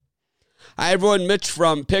Hi, everyone. Mitch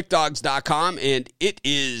from PickDogs.com, and it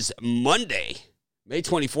is Monday, May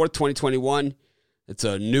 24th, 2021. It's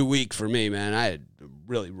a new week for me, man. I had a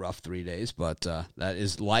really rough 3 days, but that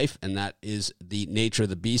is life, and that is the nature of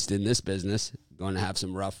the beast in this business. Going to have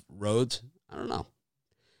some rough roads. I don't know.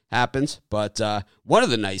 Happens, but one of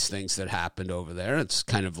the nice things that happened over there, it's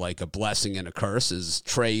kind of like a blessing and a curse, is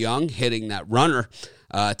Trae Young hitting that runner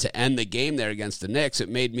to end the game there against the Knicks. It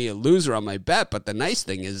made me a loser on my bet, but the nice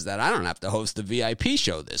thing is that I don't have to host the VIP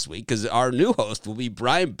show this week because our new host will be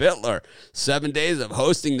Brian Bitler. 7 days of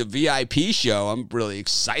hosting the VIP show. I'm really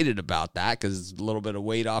excited about that because it's a little bit of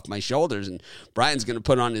weight off my shoulders, and Brian's going to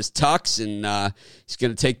put on his tux, and he's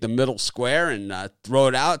going to take the middle square and throw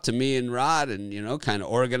it out to me and Rod and, kind of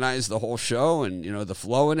organize the whole show and, the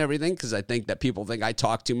flow and everything, because I think that people think I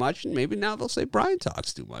talk too much, and maybe now they'll say Brian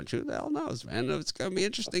talks too much. Who the hell knows, man? It's going to be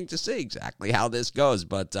interesting to see exactly how this goes,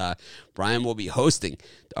 but Brian will be hosting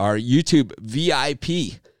our YouTube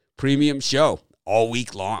VIP premium show all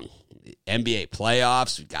week long. NBA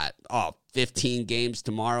playoffs, we've got 15 games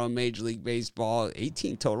tomorrow in Major League Baseball,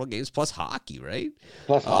 18 total games, plus hockey, right?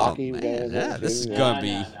 Plus hockey. Man. Yeah, this is going to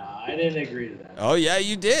be... No, I didn't agree to that. Oh, yeah,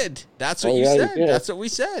 you did. That's what you said. That's what we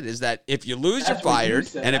said, is that if you lose, you're fired,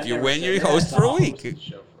 and if you win, you're host for a week.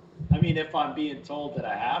 I mean, if I'm being told that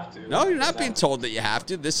I have to. No, you're not being told that you have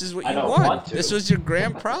to. This is what you want. This was your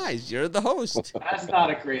grand prize. You're the host. That's not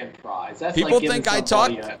a grand prize. That's people like think I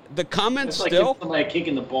talk. The comments like still. Somebody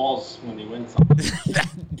kicking the balls when you win something.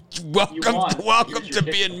 welcome to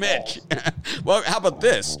being Mitch. Well, how about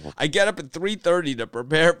this? I get up at 3:30 to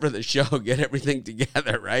prepare for the show, get everything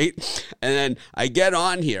together, right? And then I get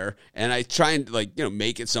on here and I try and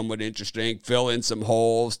make it somewhat interesting, fill in some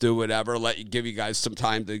holes, do whatever, give you guys some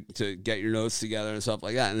time to get your notes together and stuff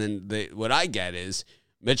like that. And then what I get is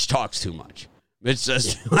Mitch talks too much. Mitch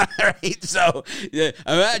says, right? So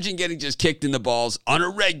imagine getting just kicked in the balls on a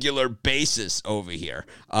regular basis over here,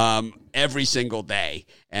 every single day.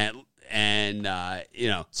 And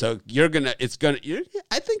so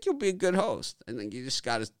I think you'll be a good host. I think you just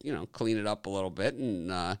got to, clean it up a little bit.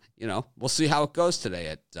 And, we'll see how it goes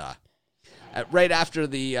today at right after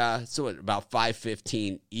about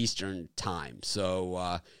 5:15 Eastern time.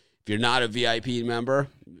 So, if you're not a VIP member,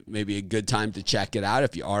 maybe a good time to check it out.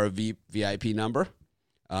 If you are a VIP member,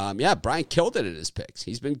 Brian killed it in his picks.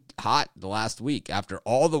 He's been hot the last week after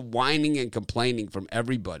all the whining and complaining from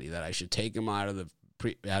everybody that I should take him out of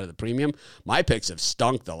the premium. My picks have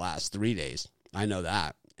stunk the last 3 days. I know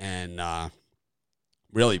that, and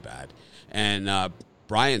really bad. And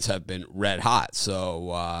Brian's have been red hot.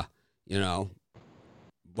 So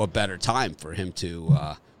what better time for him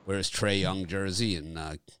to wear his Trae Young jersey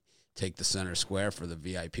and take the center square for the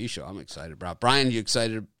VIP show. I'm excited about. Brian, you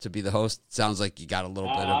excited to be the host? Sounds like you got a little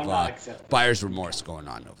bit of buyer's remorse going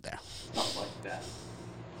on over there. Stuff like that.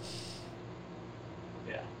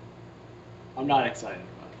 Yeah. I'm not excited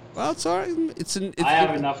about it. Well, it's all right. I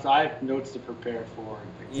have enough. I have notes to prepare for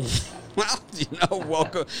and things like that. Well,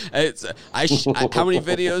 welcome. How many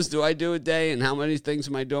videos do I do a day, and how many things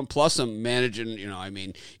am I doing? Plus, I'm managing.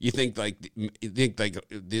 You think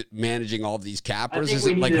managing all of these cappers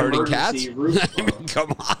isn't like herding cats? I mean,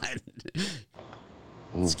 come on.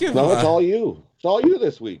 It's all you. It's all you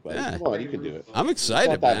this week, buddy. Yeah. Come on, you can do it. I'm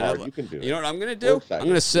excited, man. You can do it. You know what I'm going to do? I'm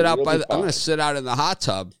going to sit out I'm going to sit out in the hot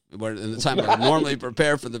tub where in the time I normally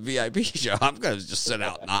prepare for the VIP show. I'm going to just sit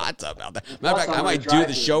out in the hot tub out there. Matter of fact, I might do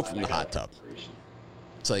the show from the hot tub.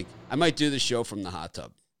 It's like I might do the show from the hot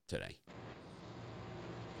tub today.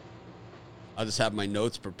 I'll just have my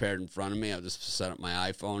notes prepared in front of me. I'll just set up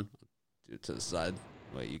my iPhone to the side.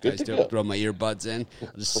 What you guys do? Throw my earbuds in.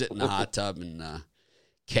 I'll just sit in the hot tub and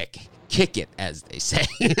kick it, as they say.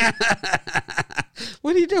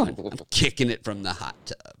 What are you doing? I'm kicking it from the hot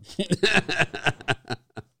tub.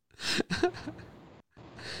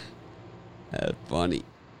 That's funny.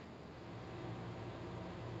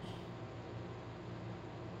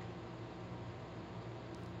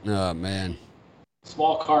 Oh, man.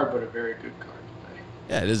 Small card, but a very good card today.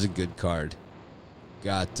 Yeah, it is a good card.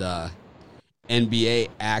 Got NBA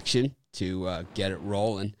action to get it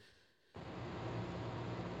rolling. I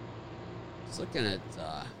was looking at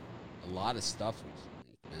a lot of stuff recently,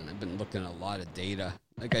 man. I've been looking at a lot of data.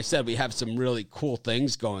 Like I said, we have some really cool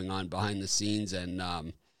things going on behind the scenes, and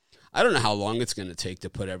I don't know how long it's going to take to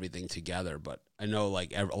put everything together, but I know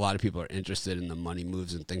a lot of people are interested in the money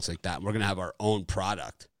moves and things like that. And we're going to have our own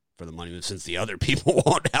product for the money moves since the other people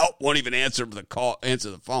won't even answer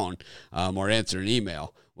the phone, or answer an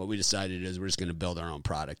email. What we decided is we're just going to build our own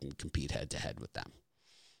product and compete head to head with them.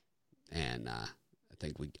 And I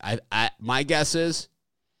think my guess is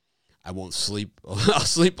I won't sleep. I'll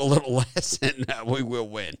sleep a little less, and we will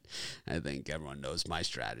win. I think everyone knows my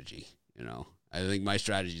strategy. I think my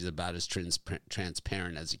strategy is about as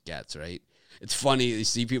transparent as it gets, right? It's funny, you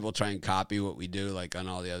see people try and copy what we do, like on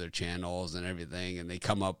all the other channels and everything, and they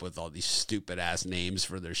come up with all these stupid-ass names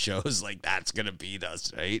for their shows, like that's going to beat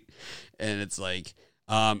us, right? And it's like,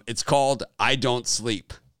 it's called I Don't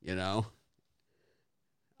Sleep,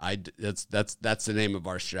 That's the name of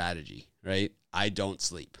our strategy, right? I don't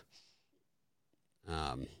sleep.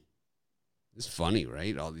 It's funny,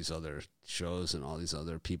 right? All these other shows and all these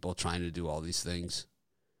other people trying to do all these things.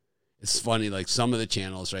 It's funny, like some of the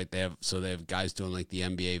channels, right? They have guys doing like the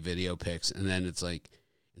NBA video picks, and then it's like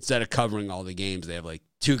instead of covering all the games, they have like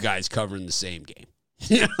two guys covering the same game.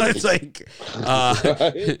 It's like,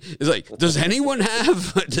 does anyone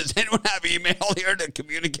have email here to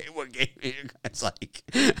communicate what game? It's like,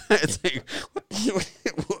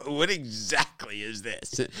 what exactly is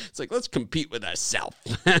this? It's like, let's compete with ourselves.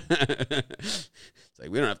 It's like,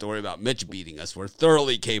 we don't have to worry about Mitch beating us. We're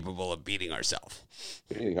thoroughly capable of beating ourselves.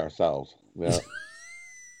 Yeah.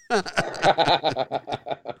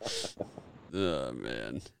 Oh,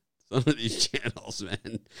 man. Some of these channels,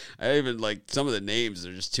 man. I even like some of the names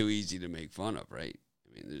are just too easy to make fun of, right?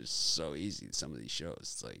 I mean, they're just so easy, some of these shows.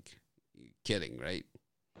 It's like, you're kidding, right?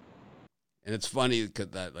 And it's funny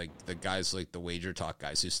because that, like, the guys like the Wager Talk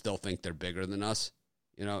guys who still think they're bigger than us,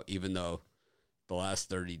 even though the last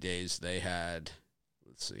 30 days they had,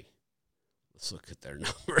 let's see, let's look at their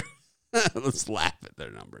number. Let's laugh at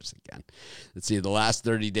their numbers again. Let's see, the last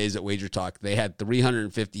 30 days at Wager Talk, they had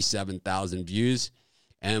 357,000 views.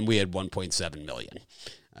 And we had 1.7 million.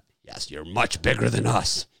 Yes, you're much bigger than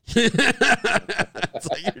us. It's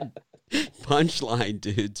like your punchline,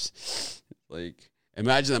 dudes. Like,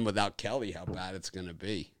 imagine them without Kelly, how bad it's going to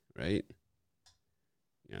be, right?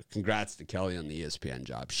 Congrats to Kelly on the ESPN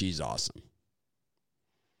job. She's awesome.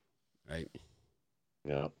 Right?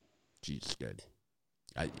 Yeah. She's good.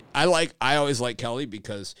 I always like Kelly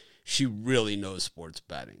because she really knows sports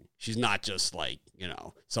betting. She's not just like,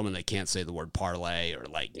 someone that can't say the word parlay or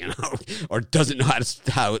like, or doesn't know how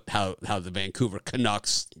the Vancouver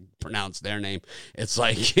Canucks pronounce their name. It's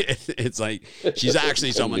like she's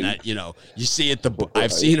actually someone that, you see at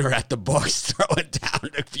I've seen her at the books throwing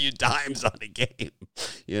down a few times on a game.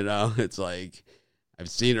 It's like I've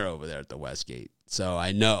seen her over there at the Westgate. So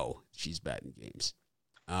I know she's betting games.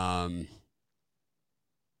 That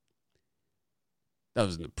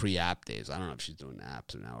was in the pre-app days. I don't know if she's doing the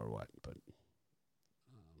apps now or what, but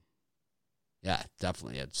yeah,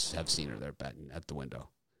 definitely have seen her there betting at the window.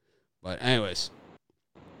 But anyways,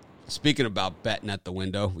 speaking about betting at the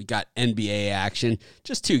window, we got NBA action.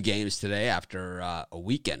 Just 2 games today after a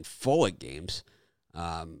weekend full of games.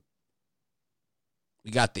 We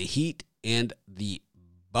got the Heat and the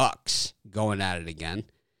Bucks going at it again.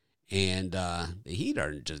 And the Heat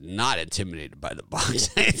are just not intimidated by the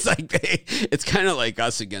Bucks. It's kind of like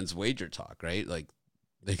us against Wager Talk, right? Like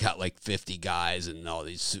they got like 50 guys and all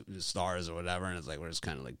these stars or whatever, and it's like we're just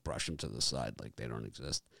kind of like brush them to the side like they don't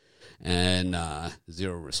exist, and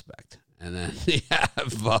zero respect. And then you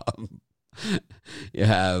have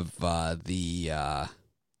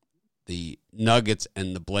the Nuggets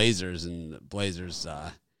and the Blazers,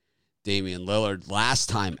 Damian Lillard, last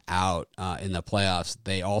time out in the playoffs,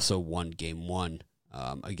 they also won game 1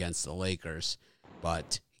 against the Lakers,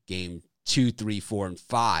 but game 2, 3, 4, and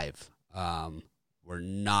 5 were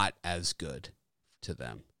not as good to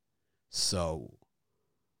them. So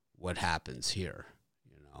what happens here?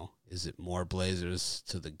 Is it more Blazers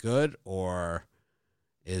to the good, or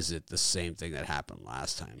is it the same thing that happened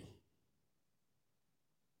last time?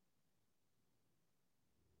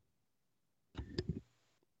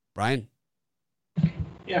 Brian?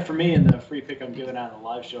 Yeah, for me, in the free pick I'm giving out on the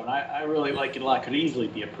live show, and I really like it a lot. Could easily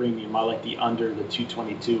be a premium. I like the under the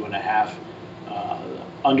 222.5.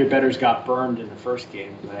 Under bettors got burned in the first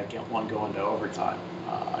game, but I get one going to overtime.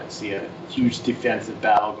 I see a huge defensive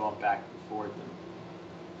battle going back and forth. And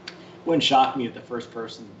wouldn't shock me if the first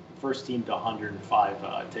team to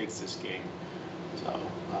 105 takes this game. So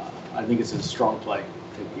I think it's a strong play.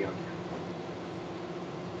 Take the under.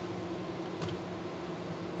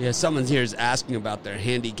 Yeah, someone here is asking about their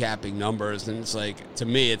handicapping numbers, and it's like, to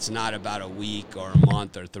me, it's not about a week or a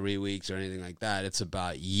month or 3 weeks or anything like that. It's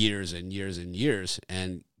about years and years and years.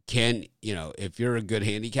 And if you're a good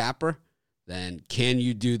handicapper, then can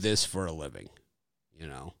you do this for a living?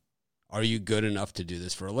 Are you good enough to do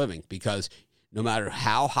this for a living? Because no matter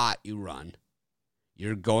how hot you run,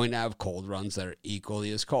 you're going to have cold runs that are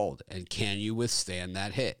equally as cold. And can you withstand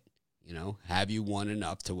that hit? Have you won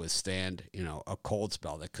enough to withstand, a cold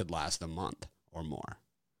spell that could last a month or more?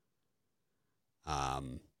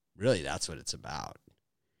 Really, that's what it's about.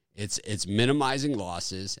 It's minimizing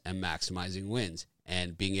losses and maximizing wins,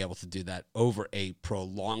 and being able to do that over a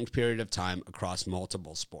prolonged period of time across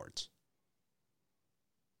multiple sports.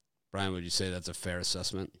 Brian, would you say that's a fair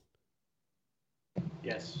assessment?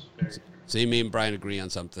 Yes, very. So you, me, and Brian agree on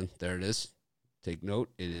something. There it is. Take note.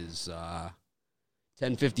 It is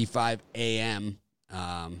 10:55 a.m.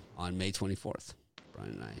 On May 24th.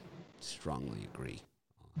 Brian and I strongly agree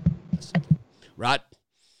on this. Rod,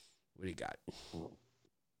 what do you got?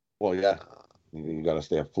 Well, yeah, you got to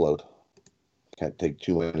stay afloat. Can't take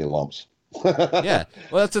too many lumps. Yeah,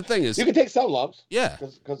 well, that's the thing is you can take some lumps. Yeah,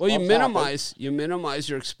 cause well, you minimize happen.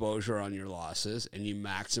 your exposure on your losses, and you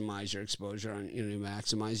maximize your exposure on you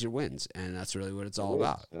maximize your wins, and that's really what it's all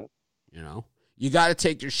about. Yeah. You know, you got to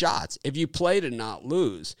take your shots. If you play to not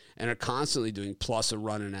lose and are constantly doing plus a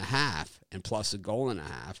run and a half and plus a goal and a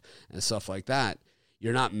half and stuff like that,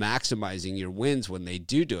 you're not maximizing your wins when they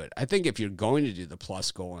do it. I think if you're going to do the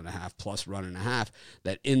plus goal and a half, plus run and a half,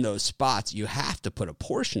 that in those spots, you have to put a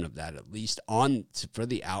portion of that at least on for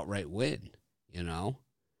the outright win, you know?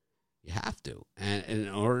 You have to. And in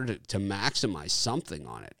order to maximize something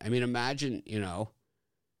on it. I mean, imagine,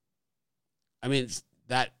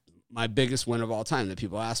 that my biggest win of all time, that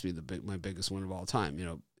people ask me my biggest win of all time,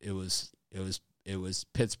 it was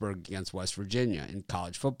Pittsburgh against West Virginia in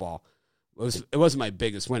college football. It wasn't my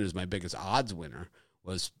biggest win. It was my biggest odds winner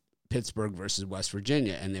was Pittsburgh versus West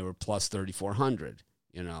Virginia, and they were plus 3,400,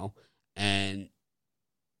 and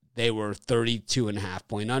they were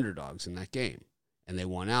 32.5-point underdogs in that game, and they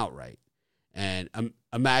won outright. And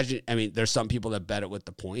imagine, there's some people that bet it with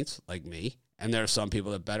the points, like me, and there are some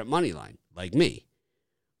people that bet it money line, like me.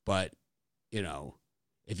 But,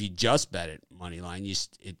 if you just bet it money line,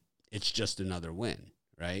 it's just another win,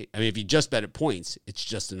 right? If you just bet it points, it's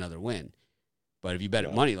just another win. But if you bet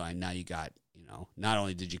at money line, now you got, not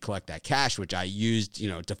only did you collect that cash, which I used,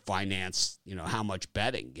 to finance, how much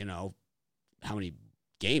betting, how many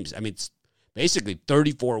games. It's basically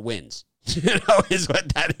 34 wins, is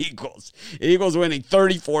what that equals. It equals winning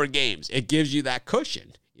 34 games. It gives you that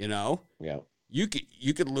cushion, Yeah. You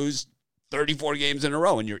could lose 34 games in a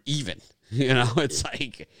row and you're even, It's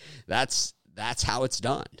like, that's how it's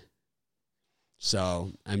done.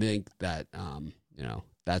 So I think that,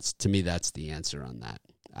 that's, to me, that's the answer on that.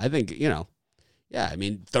 I think,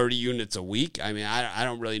 30 units a week. I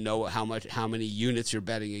don't really know how many units you're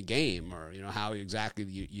betting a game, or, how exactly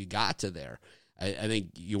you got to there. I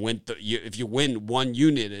think you win, if you win 1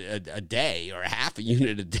 unit a day or half a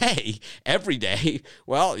unit a day, every day,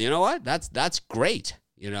 well, you know what? That's great,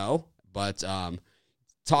 but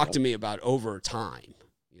talk to me about over time,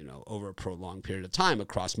 over a prolonged period of time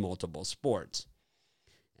across multiple sports.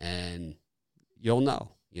 And you'll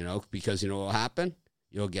know, because what will happen?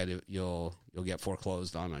 You'll get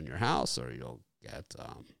foreclosed on your house, or you'll get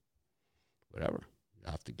whatever. You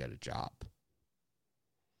have to get a job.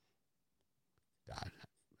 God,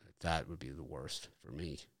 that would be the worst for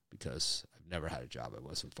me, because I've never had a job I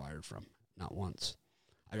wasn't fired from, not once.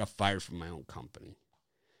 I got fired from my own company.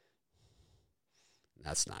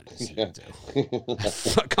 That's not easy to do.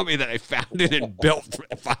 That's a company that I founded and built,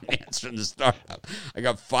 financed from the startup. I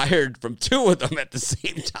got fired from 2 of them at the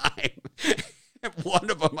same time. And 1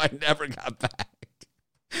 of them I never got back.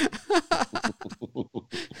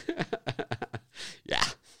 Yeah.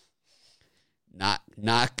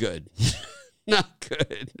 Not good. Not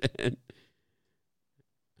good, man.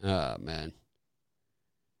 Oh, man.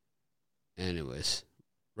 Anyways.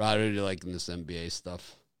 Rod, are you liking this NBA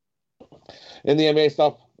stuff? In the NBA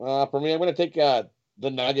stuff, for me, I'm going to take the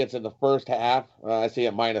Nuggets in the first half. I see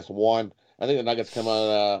it -1. I think the Nuggets come out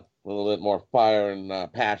a little bit more fire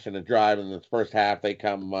and passion and drive in this first half. They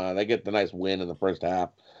get the nice win in the first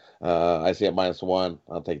half. I see it -1.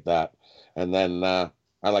 I'll take that. And then I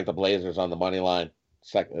like the Blazers on the money line.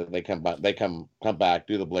 They come back,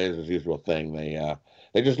 do the Blazers' usual thing.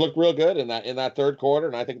 They just look real good in that third quarter,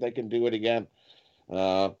 and I think they can do it again.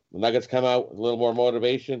 The Nuggets come out with a little more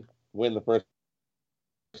motivation, win the first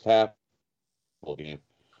half game.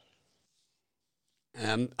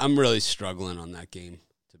 I'm really struggling on that game,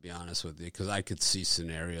 to be honest with you, because I could see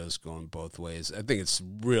scenarios going both ways. I think it's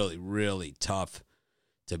really, really tough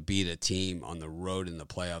to beat a team on the road in the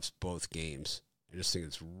playoffs both games. I just think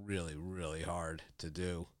it's really, really hard to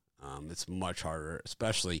do. It's much harder,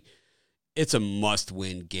 especially it's a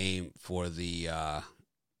must-win game for the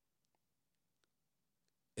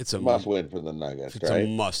it's a must-win for the Nuggets, it's right? a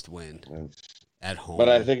must-win at home. But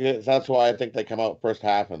I think that's why I think they come out first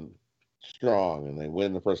half and strong, and they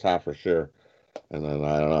win the first half for sure. And then,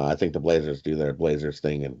 I don't know, I think the Blazers do their Blazers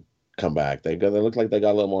thing and come back. They look like they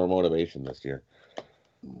got a little more motivation this year.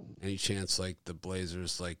 Any chance like the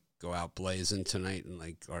Blazers like go out blazing tonight and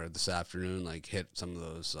like or this afternoon like hit some of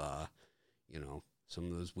those some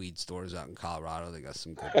of those weed stores out in Colorado? They got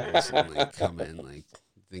some good ones and like come in like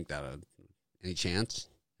think that any chance?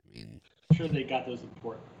 I mean, I'm sure they got those in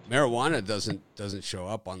Portland. Marijuana doesn't show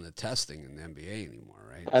up on the testing in the NBA anymore,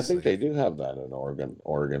 right? I think they do have that in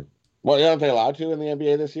Oregon. Well, aren't they allowed to in the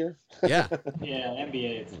NBA this year? Yeah. Yeah,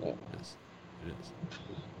 NBA. It is.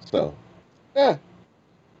 So, yeah.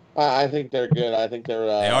 I think they're good. I think they're.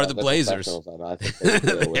 They are the Blazers. I think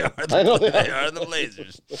they are the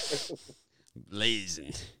Blazers.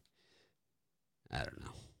 Blazing. I don't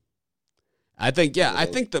know. I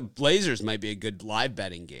think the Blazers might be a good live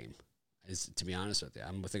betting game. To be honest with you,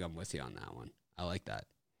 I think I'm with you on that one. I like that.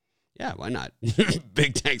 Yeah, why not?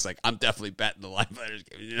 Big Tank's like, I'm definitely betting the live betters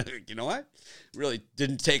game. You know what? Really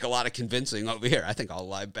didn't take a lot of convincing over here. I think I'll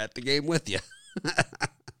live bet the game with you.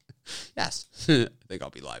 Yes. I think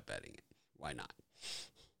I'll be live betting it. Why not?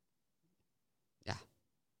 Yeah.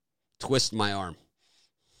 Twist my arm.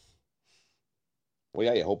 Well,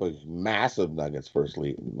 yeah, you hope a massive Nuggets first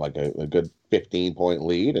lead, like a good 15-point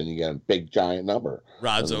lead, and you get a big giant number.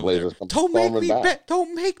 Rod's over there. Don't make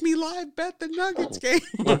me live bet the Nuggets game.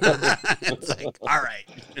 It's like, all right,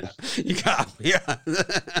 you got me.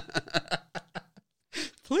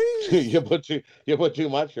 Please. you put too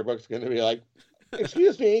much, your book's going to be like,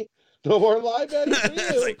 excuse me, no more live betting for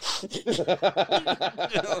you.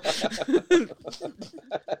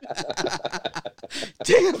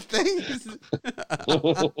 Damn things.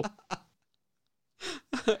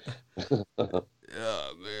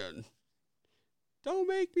 Oh man. Don't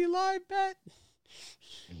make me live bet.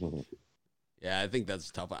 Yeah, I think that's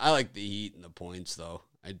a tough one. I like the Heat and the points though.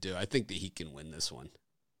 I do. I think the Heat can win this one.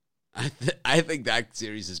 I think that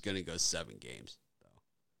series is going to go 7 games though.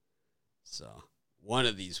 So, one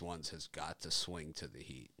of these ones has got to swing to the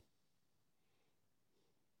Heat.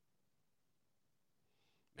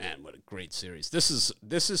 Man, what a great series. This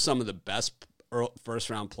is some of the best first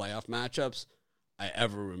round playoff matchups I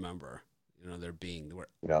ever remember. There being where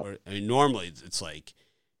I mean, normally it's like,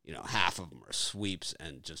 half of them are sweeps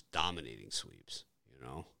and just dominating sweeps.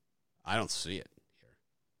 I don't see it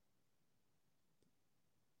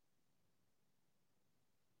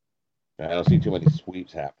here. I don't see too many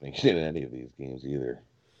sweeps happening in any of these games either.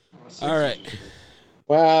 All right.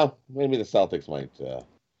 Well, maybe the Celtics might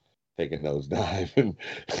take a nosedive and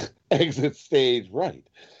exit stage right.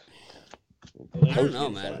 I don't know,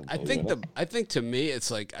 man. I think to me it's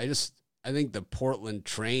like I think the Portland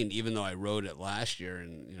train, even though I rode it last year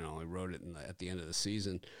and I rode it at the end of the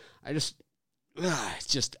season, I don't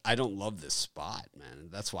love this spot, man.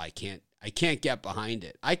 That's why I can't get behind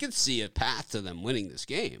it. I could see a path to them winning this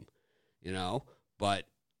game, but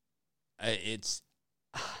it's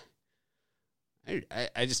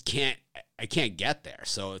I just can't get there.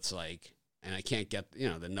 So it's like, and I can't get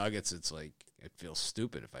the Nuggets. It's like it feels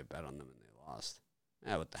stupid if I bet on them and they lost.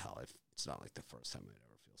 What the hell? It's not like the first time I'd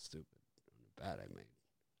ever feel stupid. Bet I made.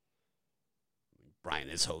 Brian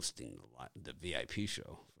is hosting the VIP show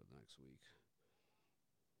for the next week.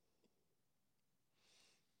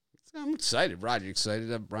 I'm excited. Roger, excited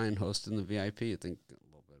to have Brian hosting the VIP? I think a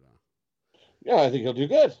little bit. Yeah, I think he'll do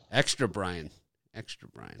good. Extra Brian. Yep.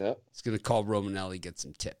 He's going to call Romanelli, get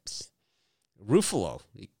some tips. Ruffalo.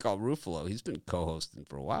 He called Ruffalo. He's been co-hosting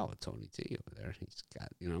for a while with Tony T over there. He's got,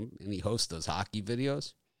 and he hosts those hockey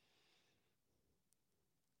videos.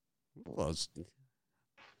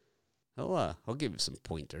 I'll give you some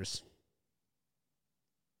pointers.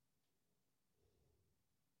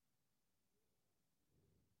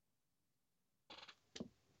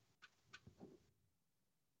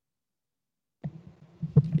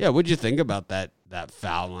 Yeah, what'd you think about that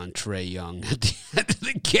foul on Trae Young at the end of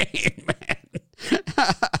the game, man?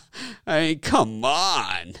 I mean, come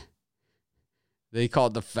on. They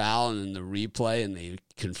called the foul and in the replay, and they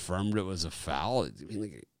confirmed it was a foul. I mean,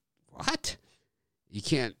 like, what? You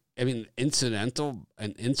can't. I mean, an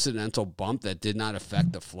incidental bump that did not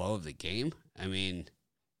affect the flow of the game. I mean,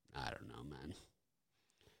 I don't know, man.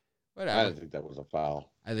 Whatever. I didn't think that was a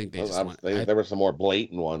foul. I think there were some more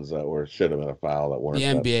blatant ones that should have been a foul that weren't. The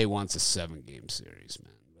NBA wants a 7-game series,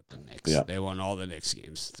 man, with the Knicks. Yeah. They want all the Knicks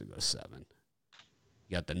games to go 7.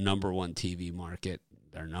 You got the number 1 TV market,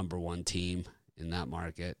 their number 1 team in that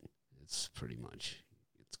market. It's pretty much.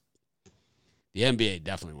 The NBA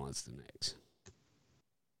definitely wants the Knicks.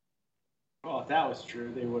 Well, if that was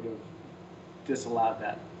true, they would have disallowed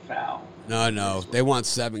that foul. No. They want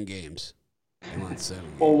 7 games. They want 7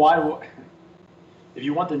 games. Well, if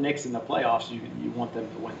you want the Knicks in the playoffs, you want them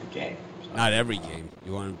to win the game. So, Not every game.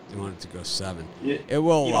 You want it to go 7. You, It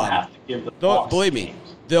will. You don't have to give the Bucks Believe me,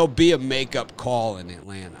 games. there'll be a makeup call in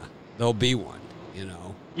Atlanta. There'll be one. You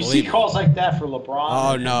know. You Believe see me. calls like that for LeBron.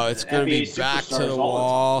 Oh no, it's going to be NBA back to superstars the all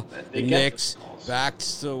wall. time. The They get Knicks those calls. back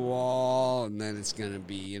to the wall, and then it's going to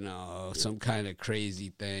be some kind of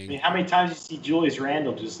crazy I mean, thing. how many times you see Julius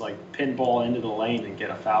Randle just like pinball into the lane and get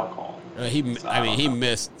a foul call? He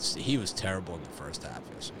missed. He was terrible in the first half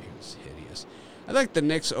yesterday. He was hideous. I think the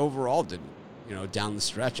Knicks overall didn't. Down the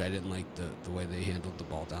stretch, I didn't like the way they handled the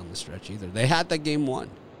ball down the stretch either. They had that game won.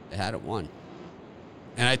 They had it won.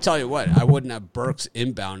 And I tell you what, I wouldn't have Burks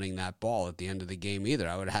inbounding that ball at the end of the game either.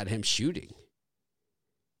 I would have had him shooting.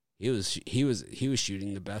 He was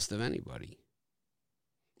shooting the best of anybody.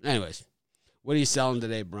 Anyways, what are you selling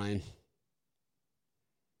today, Brian?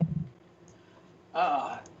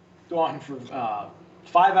 Going for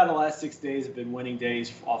 5 out of the last 6 days have been winning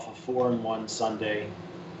days off of 4-1 Sunday.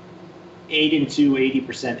 8-2,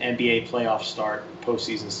 80% NBA playoff start,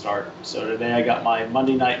 postseason start. So today I got my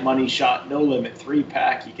Monday Night Money Shot No Limit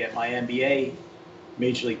 3-pack. You get my NBA,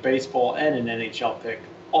 Major League Baseball, and an NHL pick,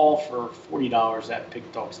 all for $40 at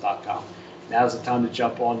pickdogs.com. Now's the time to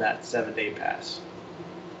jump on that 7-day pass.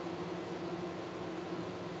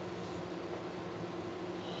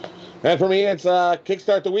 And for me, it's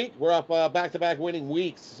Kickstart the Week. We're up back-to-back winning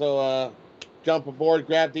weeks. So jump aboard,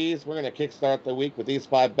 grab these. We're going to kickstart the week with these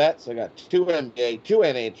 5 bets. I got 2 NBA, 2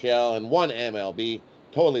 NHL, and 1 MLB.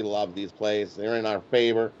 Totally love these plays. They're in our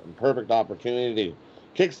favor. And perfect opportunity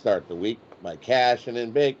to kickstart the week by cashing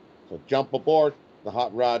in big. So jump aboard the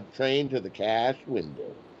hot rod train to the cash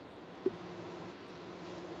window. The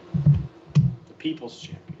People's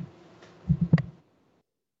Champion.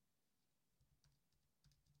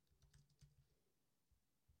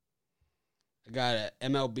 I got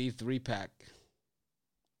an MLB 3-pack.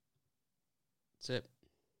 That's it.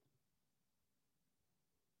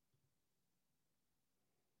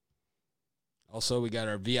 Also, we got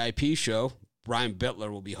our VIP show. Brian Bittler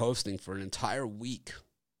will be hosting for an entire week.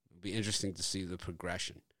 It'll be interesting to see the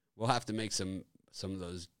progression. We'll have to make some of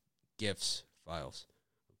those GIFs files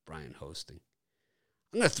of Brian hosting.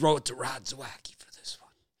 I'm going to throw it to Rod Zawacki for this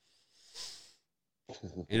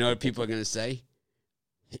one. You know what people are going to say?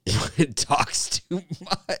 It talks too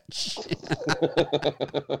much.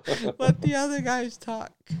 Let the other guys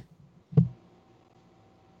talk.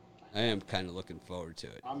 I am kind of looking forward to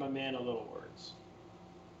it. I'm a man of little words.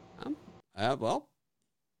 Well,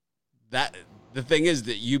 the thing is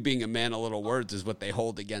that you being a man of little words is what they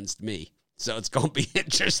hold against me. So it's going to be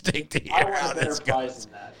interesting to hear I want how a better this prize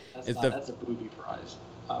goes. than that. That's a booby prize.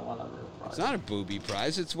 I want a real prize. It's not a booby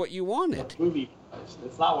prize. It's what you It's wanted. a booby prize.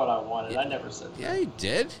 It's not what I wanted. I never said that. Yeah, you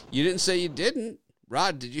did. You didn't say you didn't.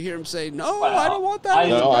 Rod, did you hear him say, no, Well, I don't want that? I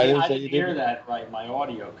didn't, I didn't I say didn't you hear didn't. that right. My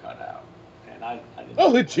audio cut out. And I didn't.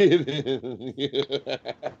 Oh, it did.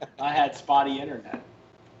 I had spotty internet.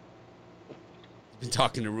 Been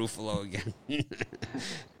talking to Ruffalo again.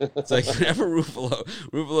 It's like whenever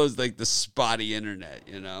Ruffalo's like the spotty internet,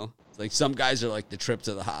 you know? It's like some guys are like the trip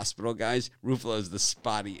to the hospital guys. Ruffalo's the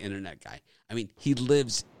spotty internet guy. I mean, he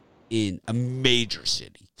lives in a major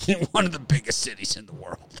city, one of the biggest cities in the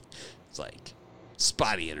world. It's like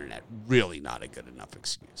spotty internet, really not a good enough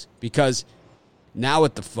excuse. Because now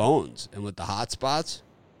with the phones and with the hotspots,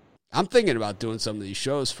 I'm thinking about doing some of these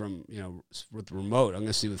shows from, with remote. I'm going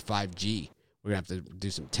to see with 5G. We're going to have to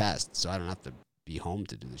do some tests so I don't have to be home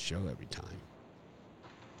to do the show every time.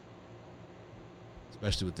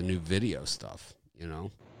 Especially with the new video stuff,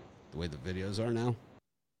 the way the videos are now.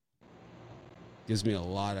 Gives me a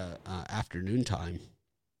lot of afternoon time.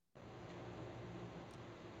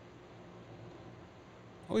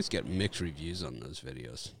 Always get mixed reviews on those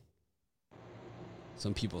videos.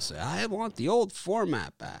 Some people say, I want the old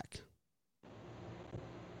format back.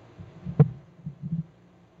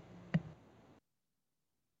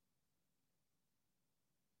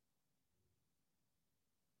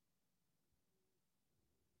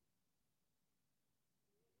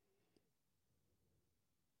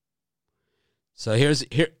 So here's a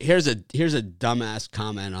dumbass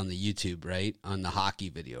comment on the YouTube, right? On the hockey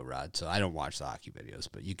video, Rod. So I don't watch the hockey videos,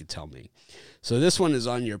 but you could tell me. So this one is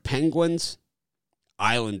on your Penguins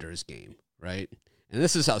Islanders game, right? And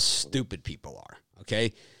this is how stupid people are,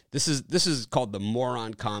 okay? This is called the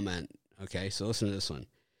moron comment, okay? So listen to this one.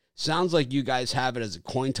 Sounds like you guys have it as a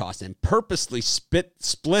coin toss and purposely split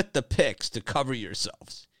the picks to cover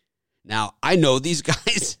yourselves. Now, I know these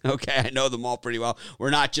guys, okay? I know them all pretty well. We're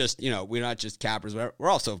not just cappers. We're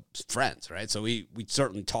also friends, right? So we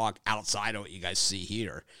certainly talk outside of what you guys see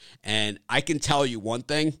here. And I can tell you one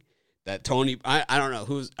thing. that Tony, I don't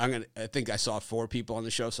know I think I saw 4 people on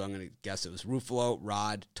the show, so I'm going to guess it was Ruffalo,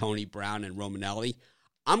 Rod, Tony Brown, and Romanelli.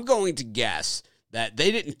 I'm going to guess that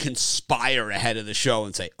they didn't conspire ahead of the show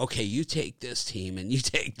and say, okay, you take this team and you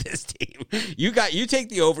take this team. You take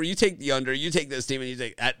the over, you take the under, you take this team and you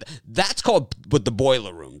take that. That's called what the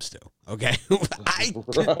boiler rooms do. Okay. I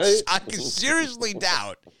can seriously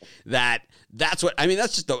doubt that that's what,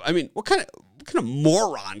 that's just what kind of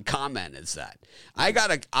moron comment is that? I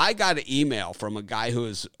got an email from a guy who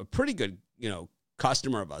is a pretty good,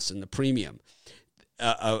 customer of us in the premium,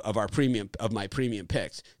 of my premium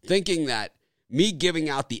picks, thinking that me giving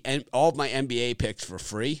out all of my NBA picks for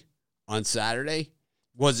free on Saturday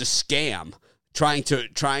was a scam, trying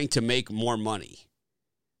to make more money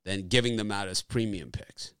than giving them out as premium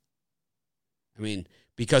picks.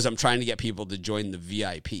 Because I'm trying to get people to join the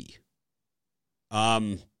VIP. I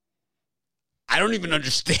don't even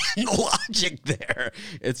understand the logic there.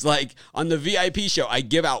 It's like on the VIP show, I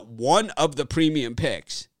give out one of the premium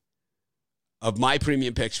picks of my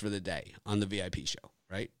premium picks for the day on the VIP show,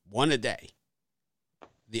 right? One a day.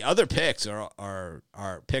 The other picks are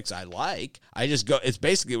picks I like. I just go. It's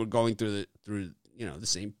basically we're going through the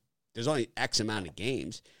same. There's only X amount of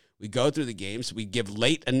games. We go through the games. We give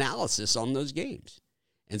late analysis on those games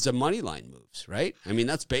and some money line moves. Right?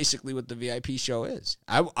 That's basically what the VIP show is.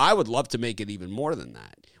 I would love to make it even more than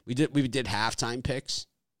that. We did halftime picks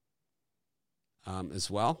as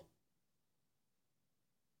well.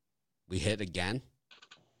 We hit again.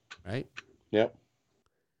 Right? Yep.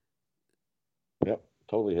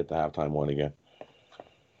 Totally hit the halftime one again.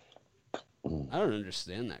 I don't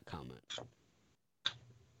understand that comment.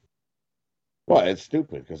 Well, it's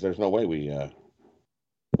stupid because there's no way we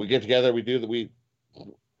get together. We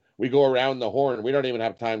go around the horn. We don't even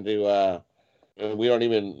have time to. We don't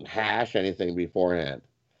even hash anything beforehand.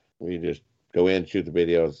 We just go in, shoot the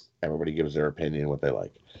videos. Everybody gives their opinion, what they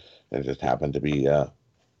like, and it just happened to be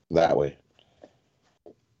that way.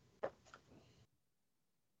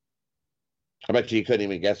 I bet you couldn't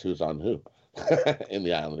even guess who's on who in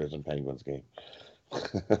the Islanders and Penguins game. I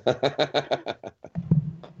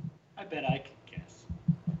bet I could guess.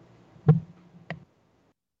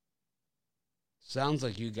 Sounds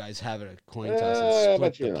like you guys have it a coin toss and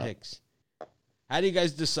split the picks. How do you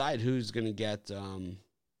guys decide who's going to get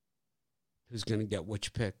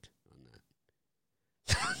which pick on that?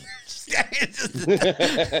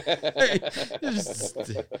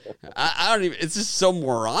 I don't even. It's just so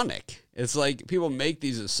moronic. It's like people make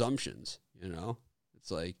these assumptions.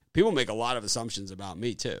 It's like people make a lot of assumptions about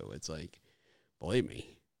me too. It's like, believe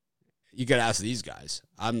me, you could ask these guys.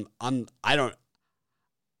 I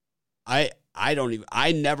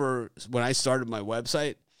never, when I started my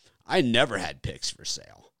website, I never had picks for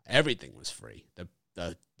sale. Everything was free.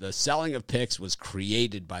 The selling of picks was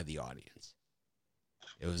created by the audience.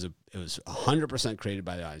 It was 100% created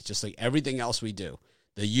by the audience, just like everything else we do.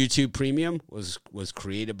 The YouTube Premium was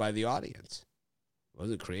created by the audience. It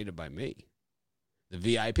wasn't created by me. The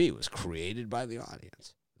VIP was created by the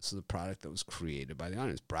audience. This is a product that was created by the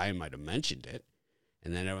audience. Brian might have mentioned it,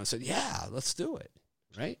 and then everyone said, "Yeah, let's do it."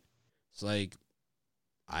 Right? It's like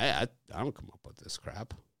I don't come up with this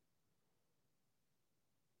crap.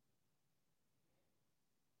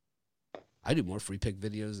 I do more free pick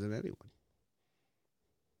videos than anyone.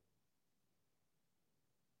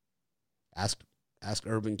 Ask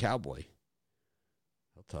Urban Cowboy.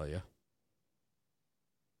 He'll tell you.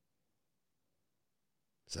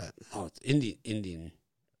 Is that? Oh, it's Indian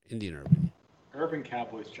Urban. Urban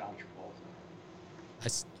Cowboy's John Travolta.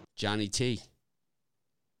 That's Johnny T.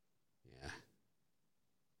 Yeah.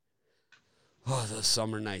 Oh, those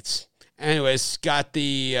summer nights. Anyways, we got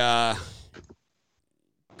to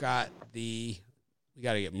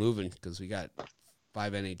get moving because we got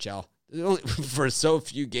 5 NHL. Only for so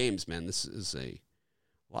few games, man. This is a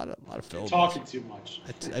lot of film. Talking too much.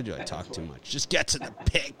 I talk too much. Just get to the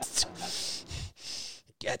picks.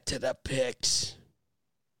 Get to the picks.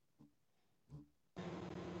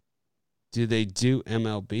 Do they do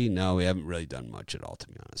MLB? No, we haven't really done much at all, to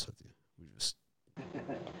be honest with you.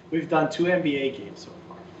 We've done 2 NBA games so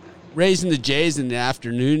far. Raising the Jays in the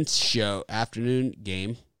afternoon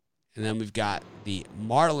game. And then we've got the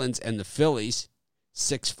Marlins and the Phillies,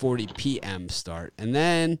 6:40 p.m. start. And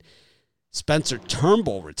then Spencer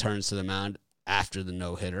Turnbull returns to the mound after the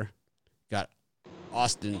no-hitter. Got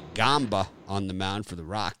Austin Gamba on the mound for the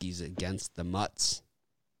Rockies against the Mutts.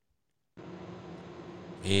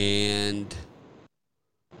 And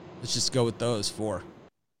let's just go with those 4.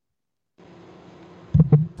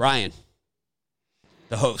 Brian,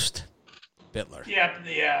 the host. Bittler.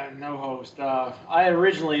 Yeah, no host. I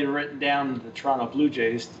originally had written down the Toronto Blue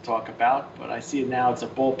Jays to talk about, but I see now it's a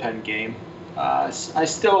bullpen game. I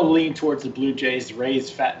still lean towards the Blue Jays. The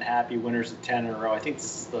Rays, fat and happy, winners of 10 in a row. I think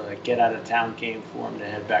this is the get-out-of-town game for them to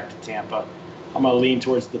head back to Tampa. I'm going to lean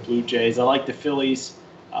towards the Blue Jays. I like the Phillies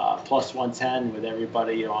plus 110 with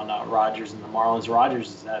everybody on Rogers and the Marlins.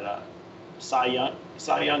 Rogers has had a Cy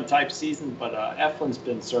Young type season, but Eflin's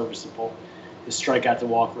been serviceable. His strikeout to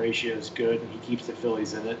walk ratio is good, and he keeps the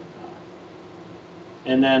Phillies in it.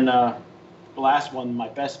 And then the last one, my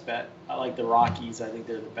best bet, I like the Rockies. I think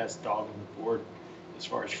they're the best dog on the board as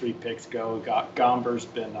far as free picks go. Gomber's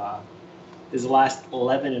been his last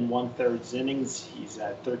 11 and 1/3 innings. He's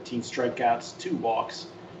had 13 strikeouts, 2 walks.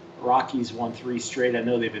 The Rockies won 3 straight. I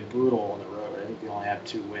know they've been brutal on the road. I think they only have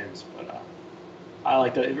 2 wins, but I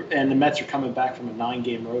like that. And the Mets are coming back from a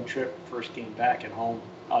 9-game road trip, first game back at home.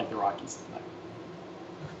 I like the Rockies tonight.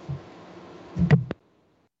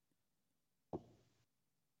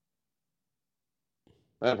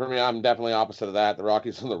 And for me, I'm definitely opposite of that. The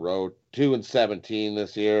Rockies on the road, 2-17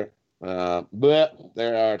 this year. But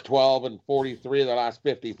there are 12-43 of their last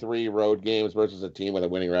 53 road games versus a team with a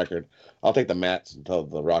winning record. I'll take the Mets until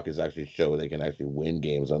the Rockies actually show they can actually win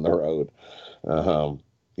games on the road.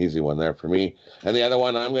 Easy one there for me. And the other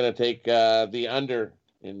one, I'm going to take the under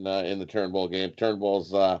in the Turnbull game.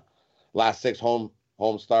 Turnbull's last 6 home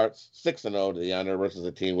starts, 6-0 to the under versus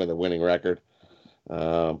a team with a winning record.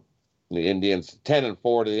 The Indians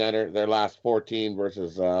 10-4 to the under. Their last 14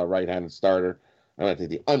 versus right-handed starter. I'm going to take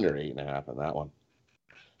the under 8.5 on that one.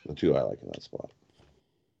 The 2 I like in that spot.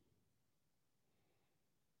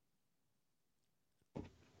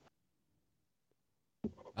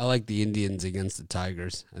 I like the Indians against the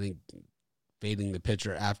Tigers. I think fading the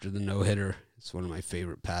pitcher after the no-hitter is one of my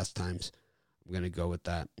favorite pastimes. I'm going to go with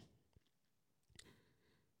that.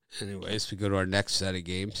 Anyways, we go to our next set of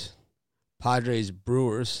games. Padres,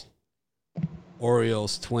 Brewers,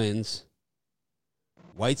 Orioles, Twins,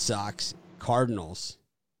 White Sox, Cardinals,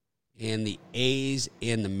 and the A's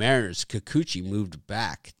and the Mariners. Kikuchi moved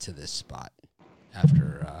back to this spot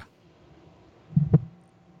after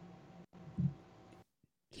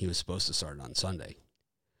he was supposed to start on Sunday.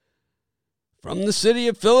 From the city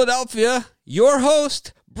of Philadelphia, your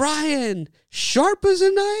host, Brian, sharp as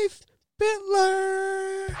a knife,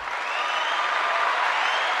 Bittler.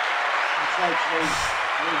 That's right,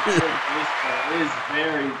 it is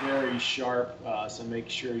very, very sharp, so make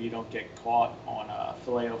sure you don't get caught on a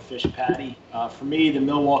Filet-O-Fish patty. For me, the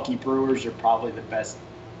Milwaukee Brewers are probably the best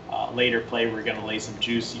later play. We're going to lay some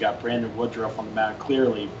juice. You got Brandon Woodruff on the mound,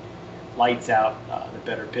 clearly lights out, the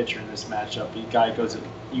better pitcher in this matchup. The guy goes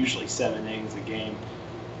usually 7 innings a game,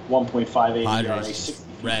 1.58 ERA,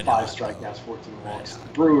 65 strikeouts, 14 walks. The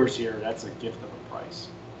Brewers here, that's a gift of a price.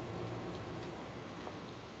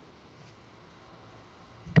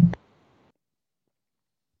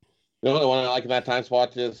 The only one I like in that time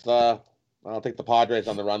spot is I'll take the Padres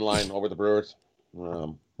on the run line over the Brewers.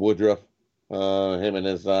 Woodruff, him and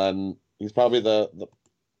his he's probably the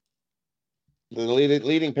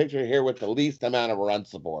leading pitcher here with the least amount of run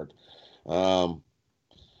support. And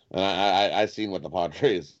I've seen what the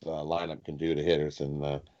Padres lineup can do to hitters, and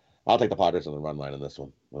I'll take the Padres on the run line in this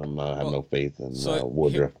one. I have no faith in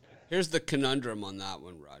Woodruff. Here's the conundrum on that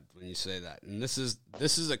one, Rod. When you say that, and this is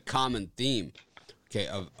a common theme. Okay,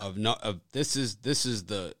 this is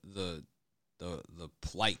the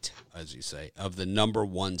plight, as you say, of the number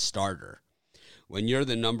one starter. When you're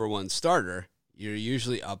the number one starter, you're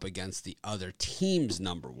usually up against the other team's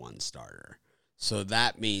number one starter. So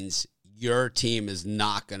that means your team is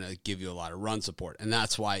not going to give you a lot of run support, and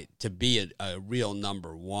that's why to be a real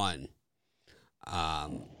number one,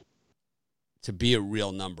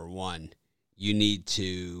 you need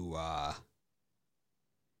to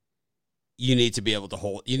be able to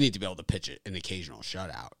hold. You need to be able to pitch an occasional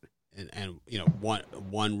shutout, and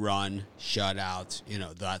one run shutouts.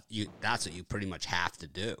 That's what you pretty much have to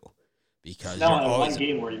do, because one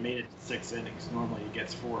game where he made it to 6 innings. Normally he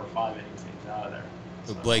gets 4 or 5 innings and he's out of there.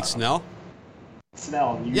 So, Blake Snell.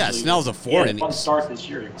 Snell's a 4 inning. Fun start this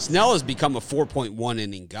year. Snell has become a 4.1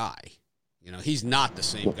 inning guy. He's not the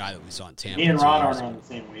same guy that we saw in Tampa. Me and Ron aren't on the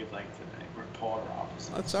same wavelength today. We're polar opposites.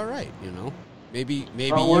 That's all right. Maybe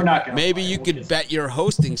you could bet your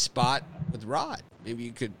hosting spot with Rod. Maybe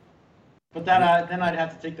you could. But then I'd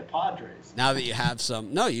have to take the Padres. Now that you have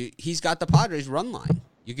he's got the Padres run line.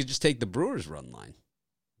 You could just take the Brewers run line.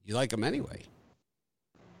 You like them anyway.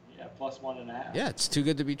 Yeah, plus 1.5. Yeah, it's too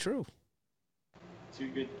good to be true. Too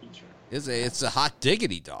good to be true. It's a hot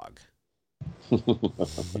diggity dog.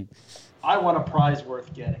 I want a prize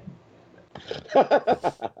worth getting.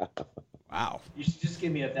 Wow. You should just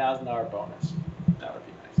give me $1,000 bonus. That would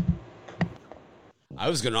be nice. I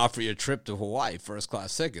was going to offer you a trip to Hawaii, first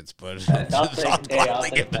class tickets, but I'll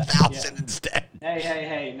take give that. 1,000 instead.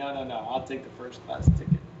 Hey, no. I'll take the first class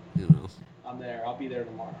ticket. You know, I'm there. I'll be there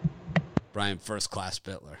tomorrow. Brian, first class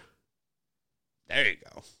Bittler. There you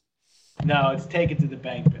go. No, it's take it to the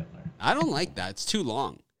bank, Bittler. I don't like that. It's too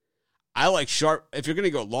long. I like sharp. If you're going to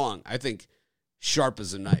go long, I think sharp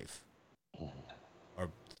as a knife.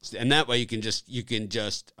 And that way you can just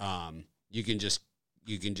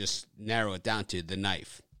narrow it down to the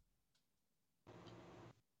knife.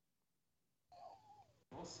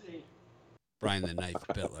 We'll see. Brian the Knife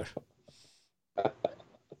Bittler.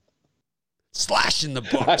 Slashing the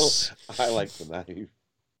books. I like the knife.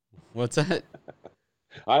 What's that?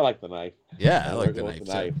 I like the knife. Yeah, I like the We're going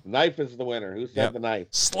knife. with Knife is the winner. Who said the knife?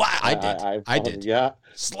 I did. I did. Yeah.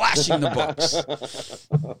 Slashing the books.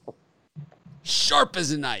 Sharp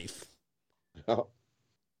as a knife.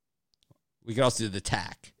 We could also do the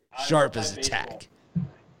tack. Sharp as a tack.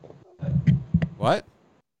 What?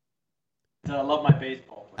 I love my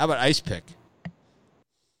baseball. How about ice pick?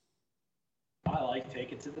 I like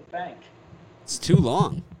take it to the bank. It's too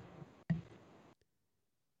long.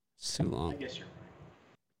 It's too I long. guess you're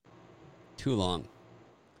right. Too long.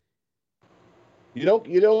 You don't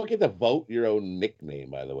get to vote your own nickname,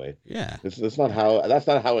 by the way. Yeah. That's not how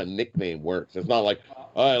a nickname works. It's not like,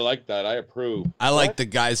 oh, I like that, I approve. I like the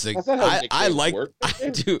guys that That's not how I nicknames like. work. I They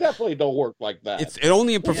do. definitely don't work like that. It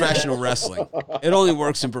only in professional wrestling. It only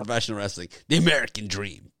works in professional wrestling. The American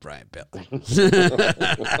Dream, Brian Bittler.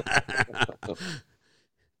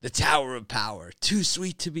 The Tower of Power, too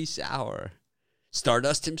sweet to be sour.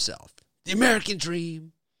 Stardust himself. The American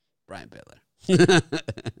Dream, Brian Bittler.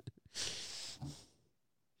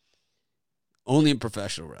 Only in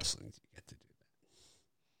professional wrestling you get to do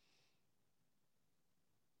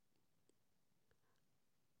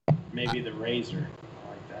that. Maybe the Razor. I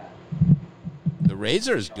like that. The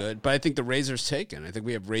Razor is good, but I think the Razor's taken. I think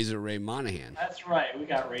we have Razor Ray Monahan. That's right. We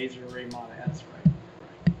got Razor Raymond. That's right.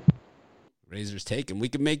 Razor's taken. We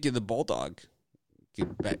could make you the Bulldog.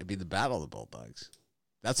 You could be the Battle of the Bulldogs.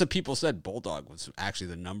 That's what people said. Bulldog was actually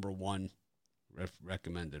the number one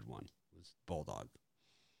recommended one. Was Bulldog.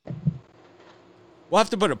 We'll have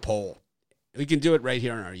to put a poll. We can do it right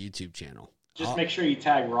here on our YouTube channel. Just make sure you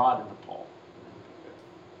tag Rod in the poll.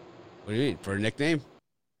 What do you mean? For a nickname?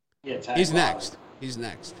 Yeah, tag He's Rod. next. He's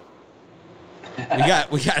next. We got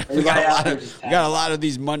a lot of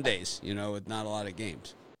these Mondays, with not a lot of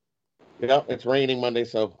games. It's raining Monday,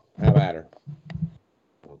 so have at her.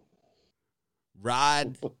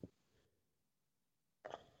 Rod.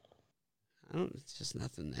 It's just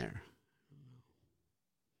nothing there.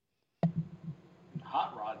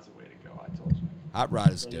 Hot Rod's the way to go, I told you. Hot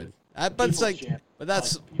Rod is good. But it's like,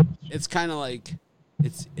 it's kind of like,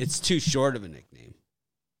 it's too short of a nickname.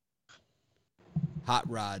 Hot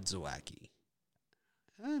Rod Zawacki.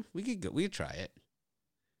 We could try it.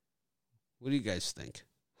 What do you guys think?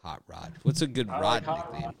 Hot Rod. What's a good Rod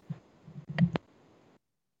nickname? Rod.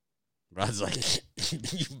 Rod's like,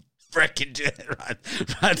 you frickin' did, Rod.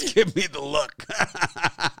 Rod, give me the look.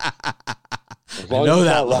 As long as it's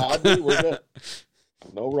not Rodney, we're good.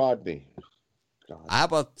 No Rodney. God. How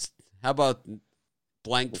about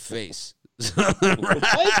blank face?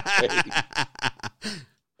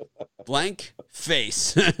 Blank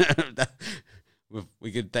face.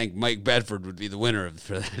 We could thank Mike Bedford would be the winner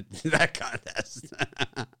for that contest.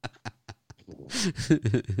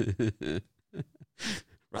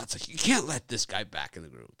 Rod's like, you can't let this guy back in the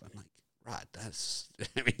group. I'm like, Rod, that's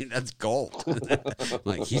gold. I'm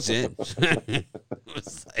like, he's in. It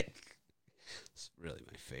was like, it's really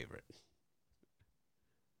my favorite.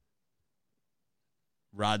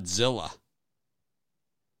 Rodzilla.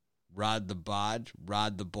 Rod the Bod,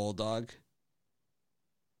 Rod the Bulldog.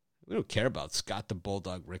 We don't care about Scott the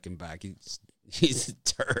Bulldog Rickenback. He's a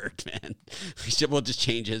turd, man. We'll just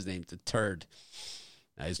change his name to Turd.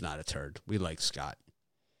 No, he's not a turd. We like Scott.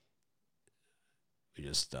 We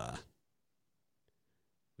just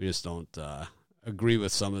don't agree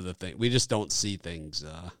with some of the things. We just don't see things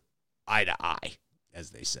eye to eye,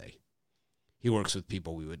 as they say. He works with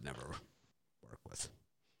people we would never work with.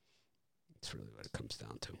 That's really what it comes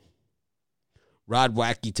down to. Rod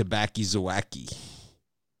Wacky Tabaki Zawacki.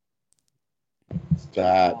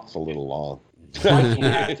 That's a little long.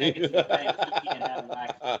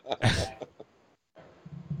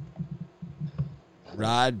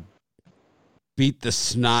 Rod beat the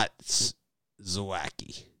snot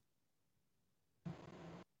Zawacki.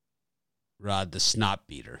 Rod the snot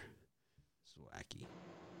beater Zawacki.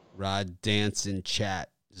 Rod dance in chat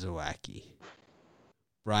Zawacki.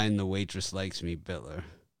 Brian, the waitress likes me, Bittler.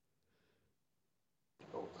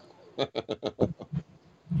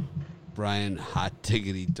 Brian, hot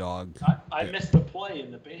diggity dog. I missed a play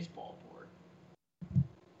in the baseball board.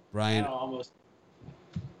 Brian,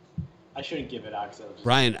 I shouldn't give it access.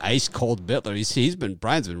 Brian, ice cold Bittler.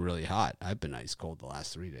 Brian's been really hot. I've been ice cold the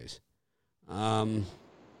last 3 days.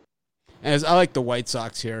 As I like the White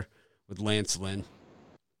Sox here with Lance Lynn.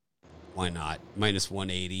 Why not? Minus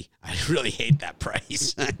 180. I really hate that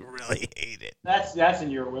price. I really hate it. That's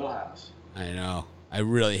in your wheelhouse. I know. I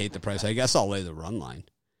really hate the price. I guess I'll lay the run line.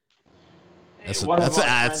 That's what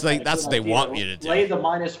they want me to do. Lay the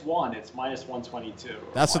 -1. It's minus 122.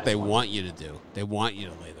 That's what they want you to do. They want you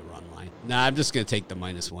to lay the run line. Nah, I'm just going to take the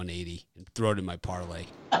minus 180 and throw it in my parlay.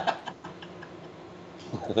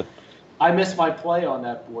 I missed my play on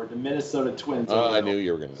that board. The Minnesota Twins. I knew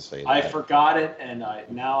you were going to say that. I forgot it, and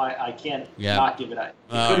now I can't not give it. It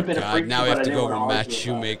could have been a freak. Now we have to go over Matt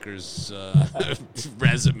Shoemaker's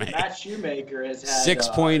resume. Matt Shoemaker has had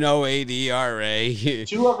 6.08 ERA.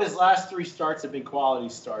 2 of his last 3 starts have been quality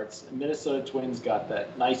starts. The Minnesota Twins got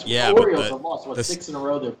that nice. Yeah, Orioles have lost 6 in a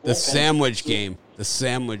row. The sandwich game.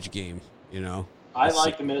 You know. I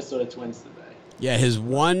like the Minnesota Twins today. Yeah, the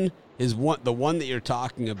one that you're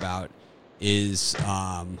talking about is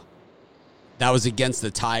that was against the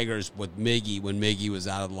Tigers with Miggy when Miggy was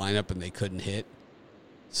out of the lineup and they couldn't hit.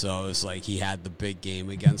 So it's like he had the big game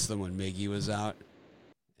against them when Miggy was out.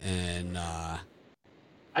 And I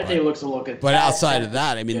think it looks a look at. But outside of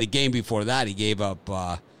that, I mean, the game before that, he gave up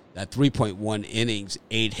that 3.1 innings,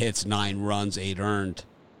 8 hits, 9 runs, 8 earned,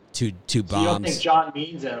 two bombs. So you don't think John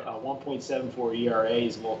Means at a 1.74 ERA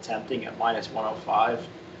is a little tempting at minus 105?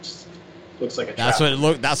 Looks like a trap.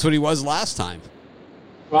 That's what he was last time.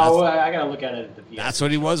 Well, I gotta look at it at the VIP. That's what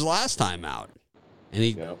he was last time out, and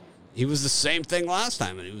he was the same thing last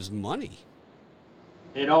time, and it was money.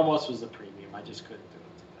 It almost was a premium. I just couldn't do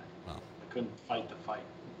it today. Oh. I couldn't fight the fight.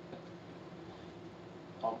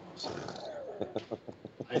 Almost.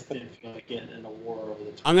 I just didn't feel like getting in a war over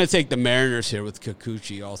the. I'm gonna take the Mariners here with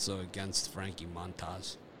Kikuchi also against Frankie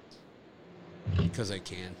Montas because I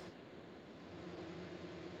can.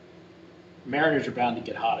 Mariners are bound to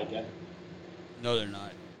get hot again. No, they're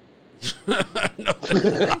not.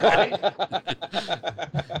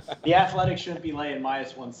 The Athletics shouldn't be laying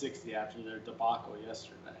minus 160 after their debacle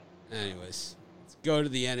yesterday. Anyways, let's go to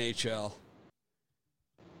the NHL.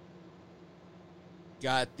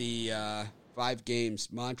 Got the 5 games.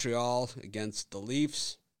 Montreal against the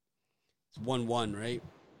Leafs. It's 1-1, right?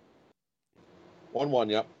 1-1,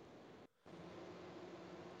 yep.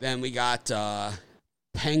 Then we got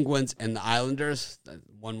Penguins and the Islanders,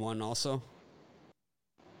 1-1 also.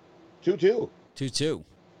 2-2. 2-2.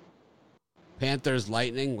 Panthers,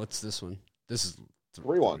 Lightning. What's this one? This is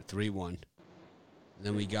 3-1. 3-1. And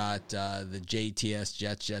then we got the JTS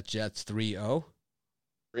Jets 3-0.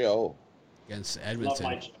 3-0. Against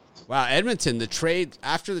Edmonton. Wow, Edmonton,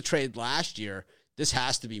 after the trade last year, this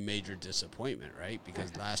has to be major disappointment, right?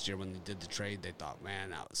 Because last year when they did the trade, they thought, man,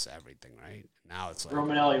 that was everything, right? Now it's like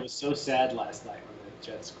Romanelli was so sad last night when the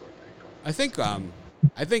Jets scored that goal. I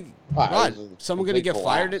think Rod, someone going to get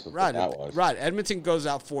fired. Rod, Edmonton goes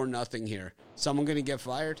out 4-0 here. Someone going to get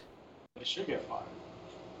fired? They should get fired.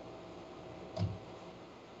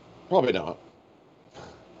 Probably not.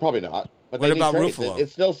 But what about Ruffalo? It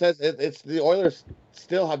still says it's the Oilers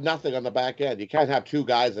still have nothing on the back end. You can't have 2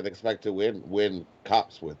 guys that expect to win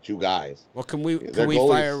cups with 2 guys. Well, can we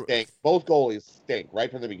fire? Stink. Both goalies stink right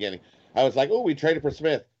from the beginning. I was like, oh, we traded for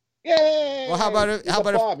Smith. Yay! Well, how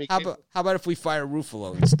about if we fire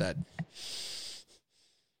Ruffalo instead?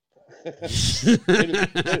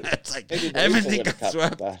 It's like everything got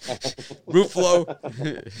swept.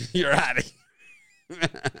 Ruffalo, you're out of here.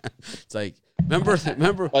 It's like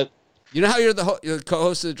remember. But, you know how you're you're the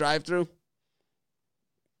co-host of the drive-thru?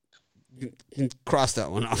 You can cross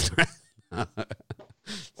that one off.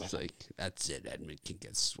 It's like, that's it. Edmonton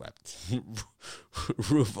gets swept.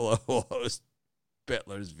 Ruffalo will host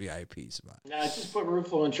Bittler's VIP spot. Nah, just put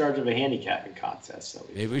Ruffalo in charge of a handicapping contest. So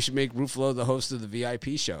maybe we should make Ruffalo the host of the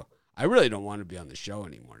VIP show. I really don't want to be on the show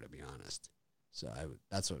anymore, to be honest. So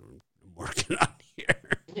that's what I'm working on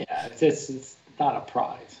here. Yeah, it's not a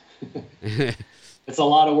prize. It's a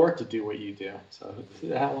lot of work to do what you do. So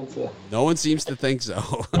that one's no one seems to think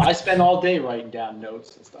so. I spend all day writing down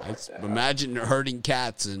notes and stuff like that. Imagine herding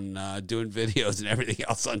cats and doing videos and everything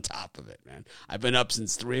else on top of it, man. I've been up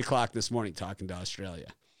since 3 o'clock this morning talking to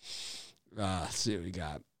Australia. Let's see what we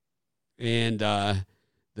got. And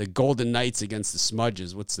the Golden Knights against the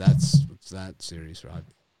Smudges. What's that series, Rod?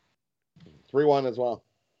 3-1 as well.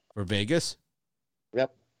 For Vegas?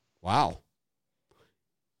 Yep. Wow.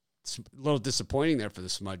 It's a little disappointing there for the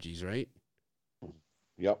Smudgies, right?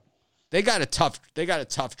 Yep. They got a tough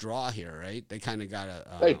draw here, right? They kind of got a.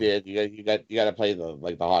 They did. You got to play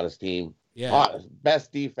the hottest team. Yeah.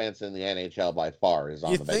 Best defense in the NHL by far is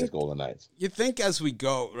on the Vegas Golden Knights. You think as we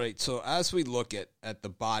go, right? So as we look at the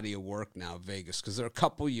body of work now, Vegas, because they're a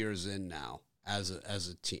couple years in now as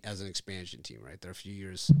a team, as an expansion team, right? They're a few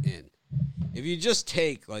years in. If you just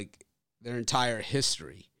take like their entire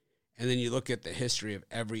history, and then you look at the history of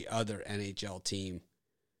every other NHL team,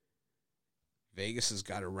 Vegas has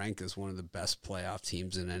got to rank as one of the best playoff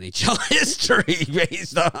teams in NHL history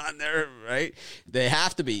based on their, right? They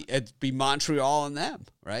have to be. It'd be Montreal and them,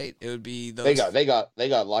 right? It would be those. They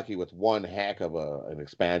got lucky with one heck of an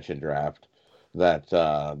expansion draft that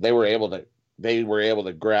they were able to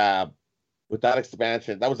grab with that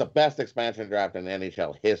expansion. That was the best expansion draft in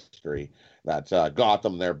NHL history that got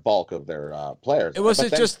them their bulk of their players. It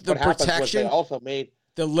wasn't just the protection. They also made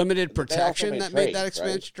the limited protection that made that trades,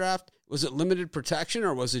 expansion draft. Was it limited protection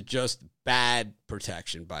or was it just bad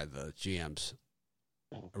protection by the GMs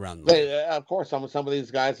around the league? Of course, some of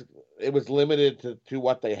these guys, it was limited to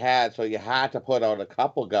what they had, so you had to put out a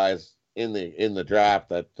couple guys in the draft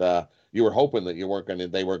that you were hoping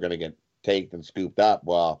that they were going to get taken and scooped up.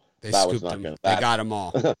 Well, they got them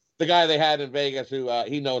all. The guy they had in Vegas who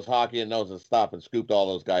he knows hockey and knows his stuff and scooped all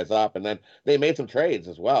those guys up. And then they made some trades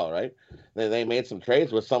as well, right? They made some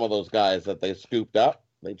trades with some of those guys that they scooped up.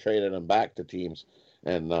 They traded them back to teams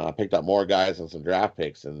and picked up more guys and some draft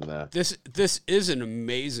picks. And this is an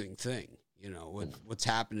amazing thing, with what's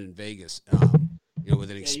happened in Vegas.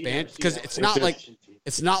 With an expansion, because it's not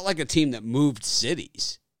like a team that moved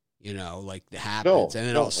cities, like it happens, and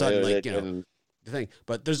then all of a sudden, the thing.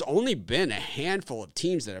 But there's only been a handful of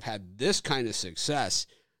teams that have had this kind of success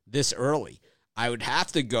this early. I would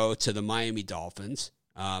have to go to the Miami Dolphins,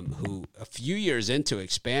 who a few years into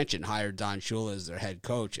expansion hired Don Shula as their head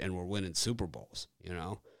coach and were winning Super Bowls.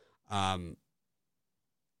 You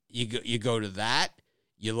go to that.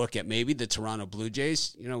 You look at maybe the Toronto Blue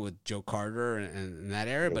Jays, with Joe Carter and that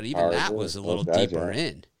era, but even that was a little deeper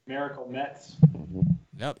in. Miracle Mets.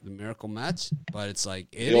 Yep, the Miracle Mets. But it's like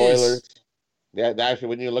the Oilers. Yeah, actually,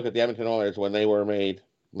 when you look at the Edmonton Oilers, when they were made,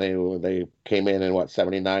 they came in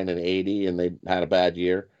 79 and 80, and they had a bad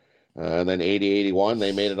year. And then 80-81,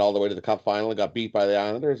 they made it all the way to the Cup final and got beat by the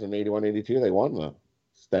Islanders. And 81-82, they won the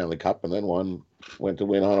Stanley Cup and then went to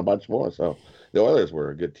win on a bunch more. So the Oilers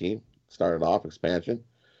were a good team. Started off expansion.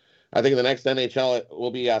 I think the next NHL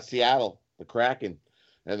will be Seattle, the Kraken.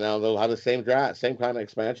 And now they'll have the same kind of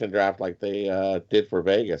expansion draft like they did for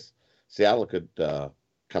Vegas. Seattle could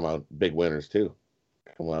come out big winners too.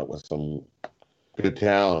 Come out with some good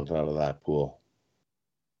talent out of that pool.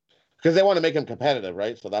 Because they want to make them competitive,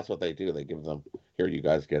 right? So that's what they do. They give them, here you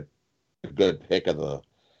guys get a good pick of the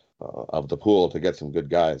pool to get some good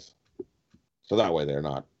guys. So that way you're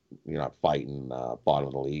not fighting bottom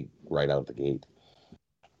of the league right out the gate.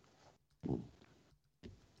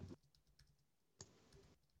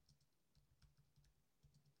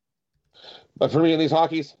 But for me in these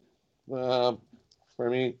hockeys, I'm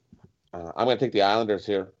going to take the Islanders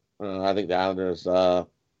here. I think the Islanders,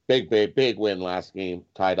 big win last game,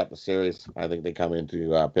 tied up the series. I think they come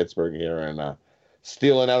into Pittsburgh here and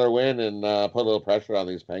steal another win and put a little pressure on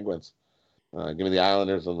these Penguins. Give me the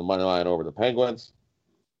Islanders on the money line over the Penguins.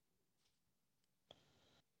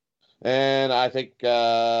 And I think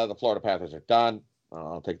the Florida Panthers are done.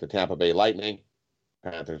 I'll take the Tampa Bay Lightning.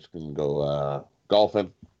 Panthers can go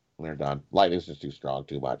golfing. They're done. Lightning's just too strong,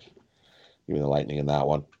 too much. Give me the Lightning in that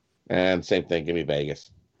one. And same thing, give me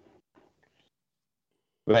Vegas.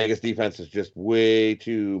 Vegas defense is just way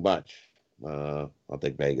too much. I'll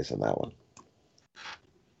take Vegas in that one.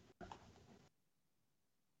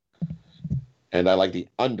 And I like the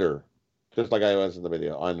under, just like I was in the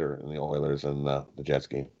video, under in the Oilers and the Jets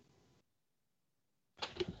game.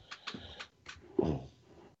 And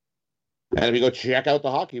if you go check out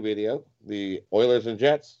the hockey video, the Oilers and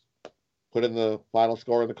Jets, put in the final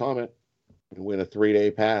score in the comment and win a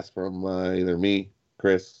 3-day pass from either me,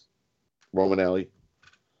 Chris, Romanelli.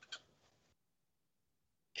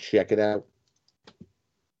 Check it out.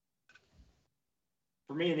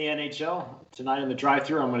 For me in the NHL, tonight in the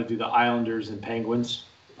drive-thru, I'm going to do the Islanders and Penguins,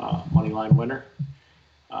 moneyline winner.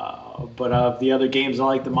 But of the other games, I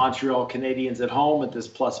like the Montreal Canadiens at home at this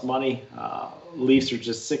plus money. Leafs are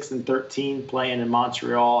just 6-13 playing in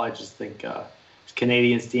Montreal. I just think this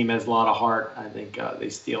Canadiens team has a lot of heart. I think they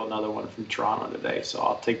steal another one from Toronto today. So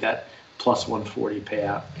I'll take that plus 140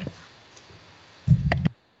 payout.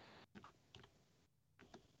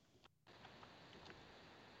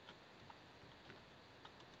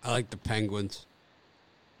 I like the Penguins.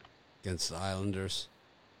 against the Islanders.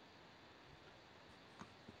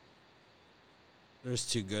 They're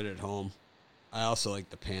just too good at home. I also like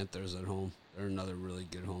the Panthers at home. They're another really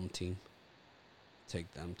good home team.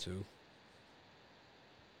 Take them too.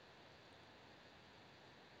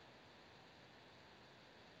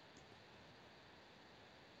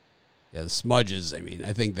 Yeah, the Smudges, I mean,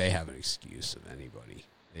 I think they have an excuse of anybody.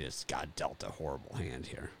 They just got dealt a horrible hand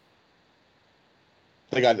here.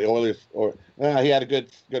 They got the Oilers. He had a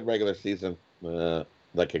good regular season. That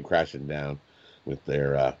came crashing down with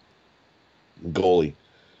their goalie.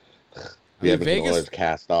 The Edmonton Oilers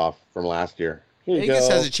cast off from last year. Vegas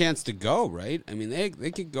has a chance to go, right? I mean, they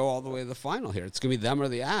could go all the way to the final here. It's going to be them or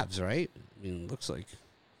the Avs, right? I mean, it looks like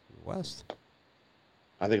the West.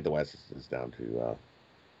 I think the West is down to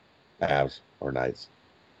Avs or Knights.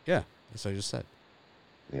 Yeah, that's what I just said.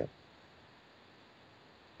 Yeah.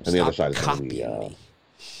 And the other side is going to be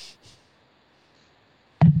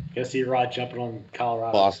guess see Rod jumping on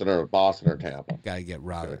Colorado. Boston or Tampa. Got to get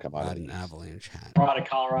Rod an Avalanche hat. Rod a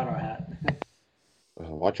Colorado hat.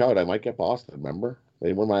 Watch out, I might get Boston, remember?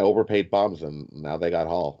 They were my overpaid bums, and now they got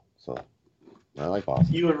Hall. So, I like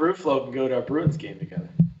Boston. You and Ruffalo can go to a Bruins game together.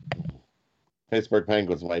 Pittsburgh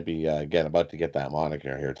Penguins might be about to get that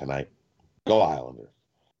moniker here tonight. Go Islanders.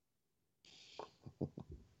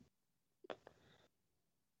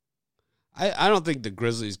 I don't think the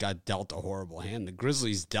Grizzlies got dealt a horrible hand. The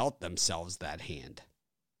Grizzlies dealt themselves that hand.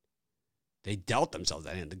 They dealt themselves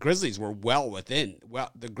that hand. The Grizzlies were well within. Well,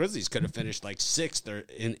 the Grizzlies could have finished like sixth or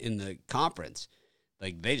in the conference.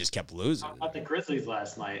 Like, they just kept losing. How about the Grizzlies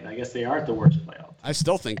last night? I guess they aren't the worst playoff team. I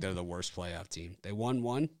still think they're the worst playoff team. They won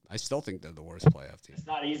one. I still think they're the worst playoff team. It's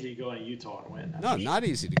not easy to go into Utah and win. No, not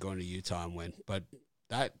easy to go into Utah and win. But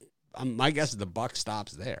my guess is the buck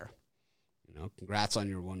stops there. Congrats on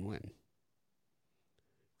your one win.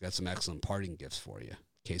 Got some excellent parting gifts for you.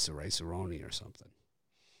 Case of rice-a-roni or something.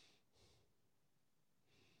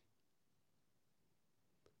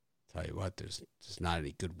 Tell you what, there's just not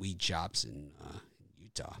any good weed shops in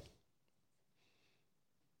Utah.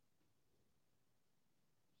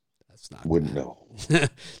 That's not. Wouldn't know.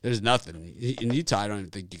 There's nothing in Utah. I don't even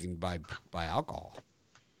think you can buy alcohol.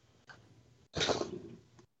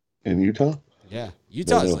 In Utah? Yeah,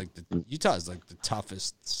 Utah is like the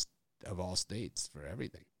toughest of all states for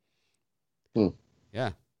everything.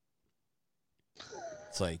 Yeah.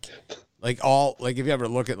 It's like if you ever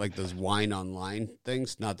look at like those wine online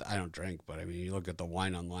things, not that I don't drink, but I mean, you look at the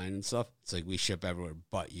wine online and stuff, it's like we ship everywhere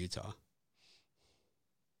but Utah.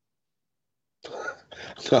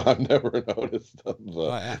 No, I've never noticed the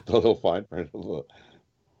little fine print of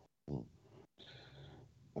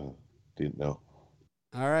the. Didn't know.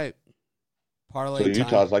 All right. Parlay so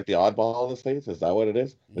Utah's like the oddball of the states? Is that what it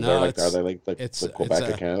is? Are they like the Quebec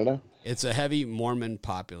of Canada? It's a heavy Mormon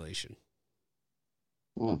population.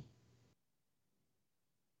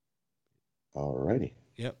 Alrighty.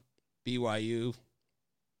 Yep. BYU,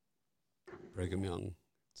 Brigham Young.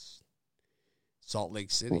 Salt Lake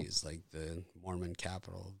City is like the Mormon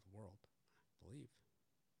capital of the world,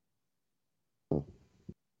 I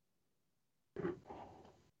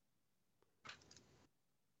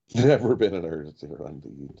believe. Never been an urgency run to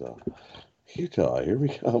Utah. Utah, here we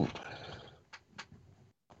come.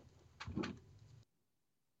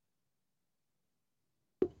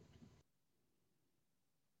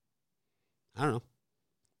 I don't know.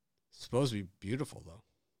 It's supposed to be beautiful, though.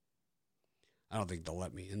 I don't think they'll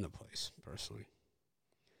let me in the place, personally.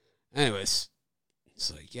 Anyways,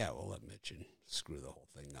 it's like, yeah, we'll let Mitch and screw the whole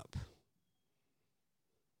thing up.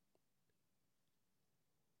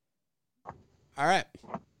 All right.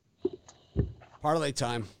 Parlay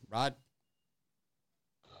time. Rod?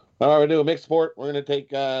 All right, we're doing mixed sport. We're going to take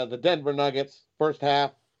the Denver Nuggets first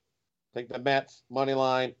half, take the Mets money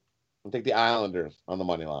line, and take the Islanders on the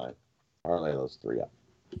money line. Parlay those three up.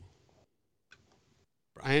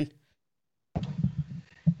 Brian?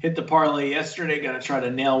 Hit the parlay yesterday. Got to try to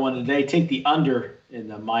nail one today. Take the under in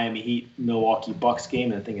the Miami Heat Milwaukee Bucks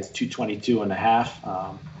game. I think it's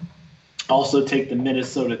 222.5. Also take the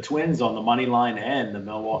Minnesota Twins on the money line and the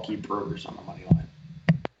Milwaukee Brewers on the money line.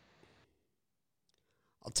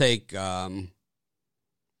 I'll take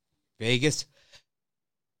Vegas.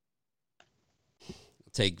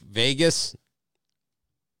 I'll take Vegas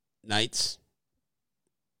Knights.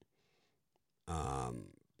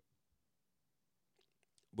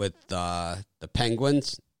 With the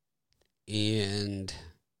Penguins and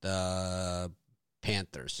the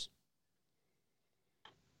Panthers.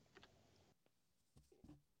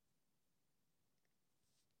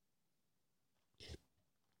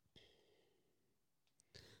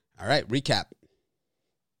 All right, recap.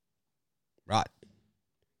 Rod.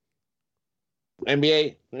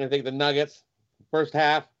 NBA, I'm going to take the Nuggets. First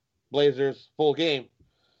half, Blazers, full game.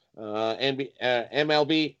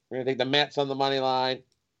 MLB, we're going to take the Mets on the money line.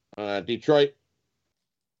 Detroit,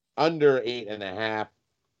 under 8.5.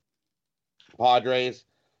 Padres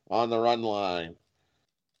on the run line.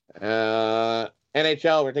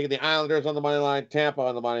 NHL, we're taking the Islanders on the money line. Tampa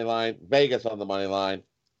on the money line. Vegas on the money line.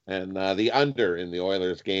 And the under in the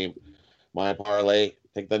Oilers game. My parlay,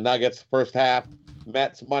 take the Nuggets first half.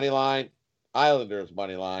 Mets money line. Islanders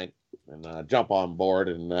money line. And jump on board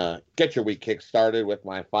and get your week kick started with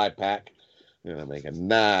my 5-pack. I'm going to make a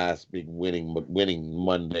nice big winning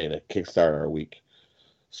Monday to kickstart our week.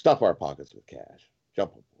 Stuff our pockets with cash.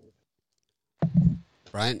 Jump on board.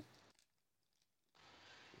 Brian?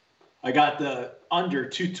 I got the under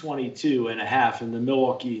 222.5 in the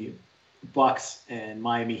Milwaukee Bucks and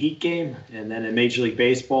Miami Heat game. And then in Major League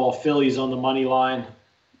Baseball, Phillies on the money line.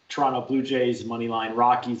 Toronto Blue Jays money line,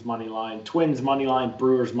 Rockies money line, Twins money line,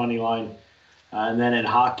 Brewers money line, and then in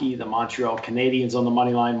hockey, the Montreal Canadiens on the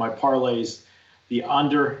money line. My parlays, the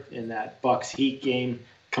under in that Bucks Heat game,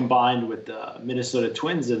 combined with the Minnesota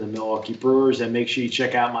Twins and the Milwaukee Brewers. And make sure you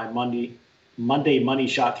check out my Monday Money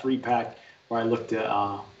Shot 3-pack, where I look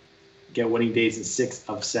to get winning days in 6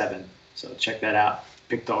 of 7. So check that out,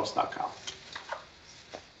 pickdogs.com.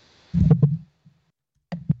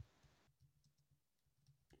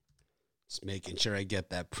 Just making sure I get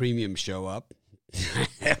that premium show up.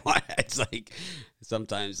 It's like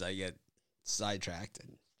sometimes I get sidetracked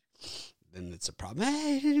and then it's a problem.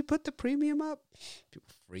 Hey, did you put the premium up? People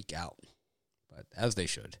freak out, but as they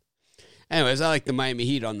should. Anyways, I like the Miami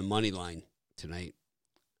Heat on the money line tonight.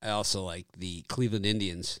 I also like the Cleveland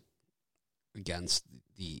Indians against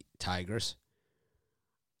the Tigers.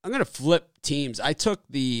 I'm gonna flip teams. I took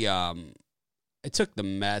the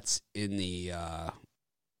Mets in the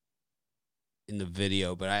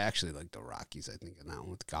video, but I actually like the Rockies, I think, in that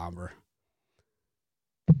one with Gomber.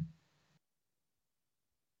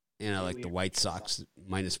 And I like the White Sox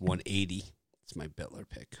minus 180. It's my Bittler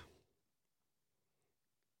pick.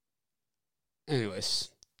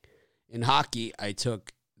 Anyways, in hockey, I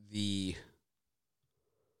took the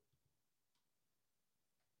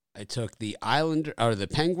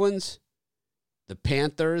Penguins, the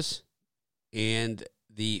Panthers, and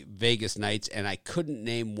the Vegas Knights, and I couldn't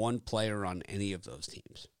name one player on any of those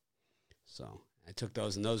teams. So I took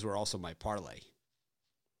those, and those were also my parlay.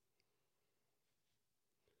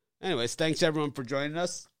 Anyways, thanks everyone for joining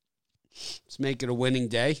us. Let's make it a winning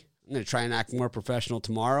day. I'm going to try and act more professional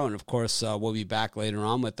tomorrow, and of course, we'll be back later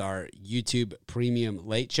on with our YouTube Premium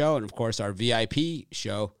Late Show, and of course, our VIP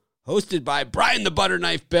show hosted by Brian the Butter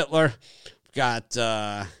Knife Bittler. Got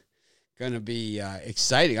going to be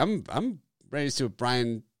exciting. I'm ready to see what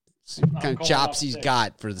Brian kind of chops he's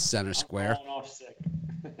got for the center square. Off sick.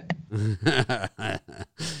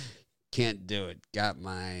 Can't do it. Got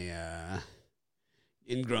my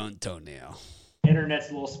ingrown toenail. Internet's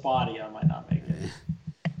a little spotty. I might not make it.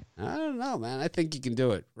 I don't know, man. I think you can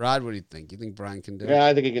do it. Rod, what do you think? You think Brian can do it? Yeah,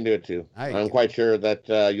 I think he can do it too. I'm quite sure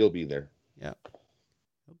that you'll be there. Yeah.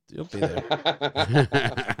 You'll be there.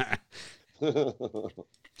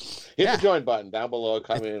 Hit the join button down below.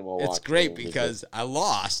 Come in and we'll watch. It's great because I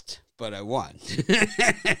lost, but I won.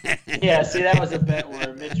 Yeah, see, that was a bet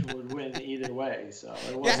where Mitch would win either way, so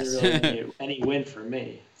it wasn't really any win for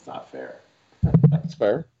me. It's not fair. That's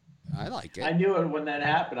fair. I like it. I knew it when that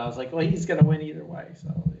happened. I was like, well, he's going to win either way, so,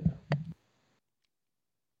 you know.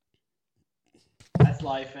 That's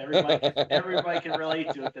life. Everybody can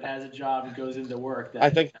relate to it that has a job and goes into work.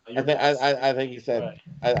 I think he said.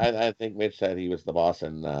 I think Mitch said he was the boss,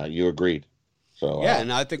 and you agreed. So yeah,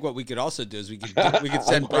 and I think what we could also do is we could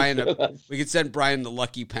send Brian the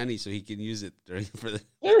lucky penny so he can use it for the.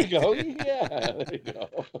 There we go. Yeah, there we go.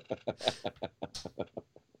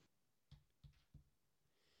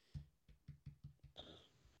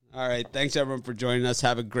 All right, thanks everyone for joining us.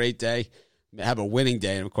 Have a great day. Have a winning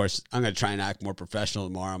day. And, of course, I'm going to try and act more professional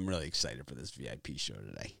tomorrow. I'm really excited for this VIP show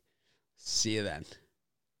today. See you then.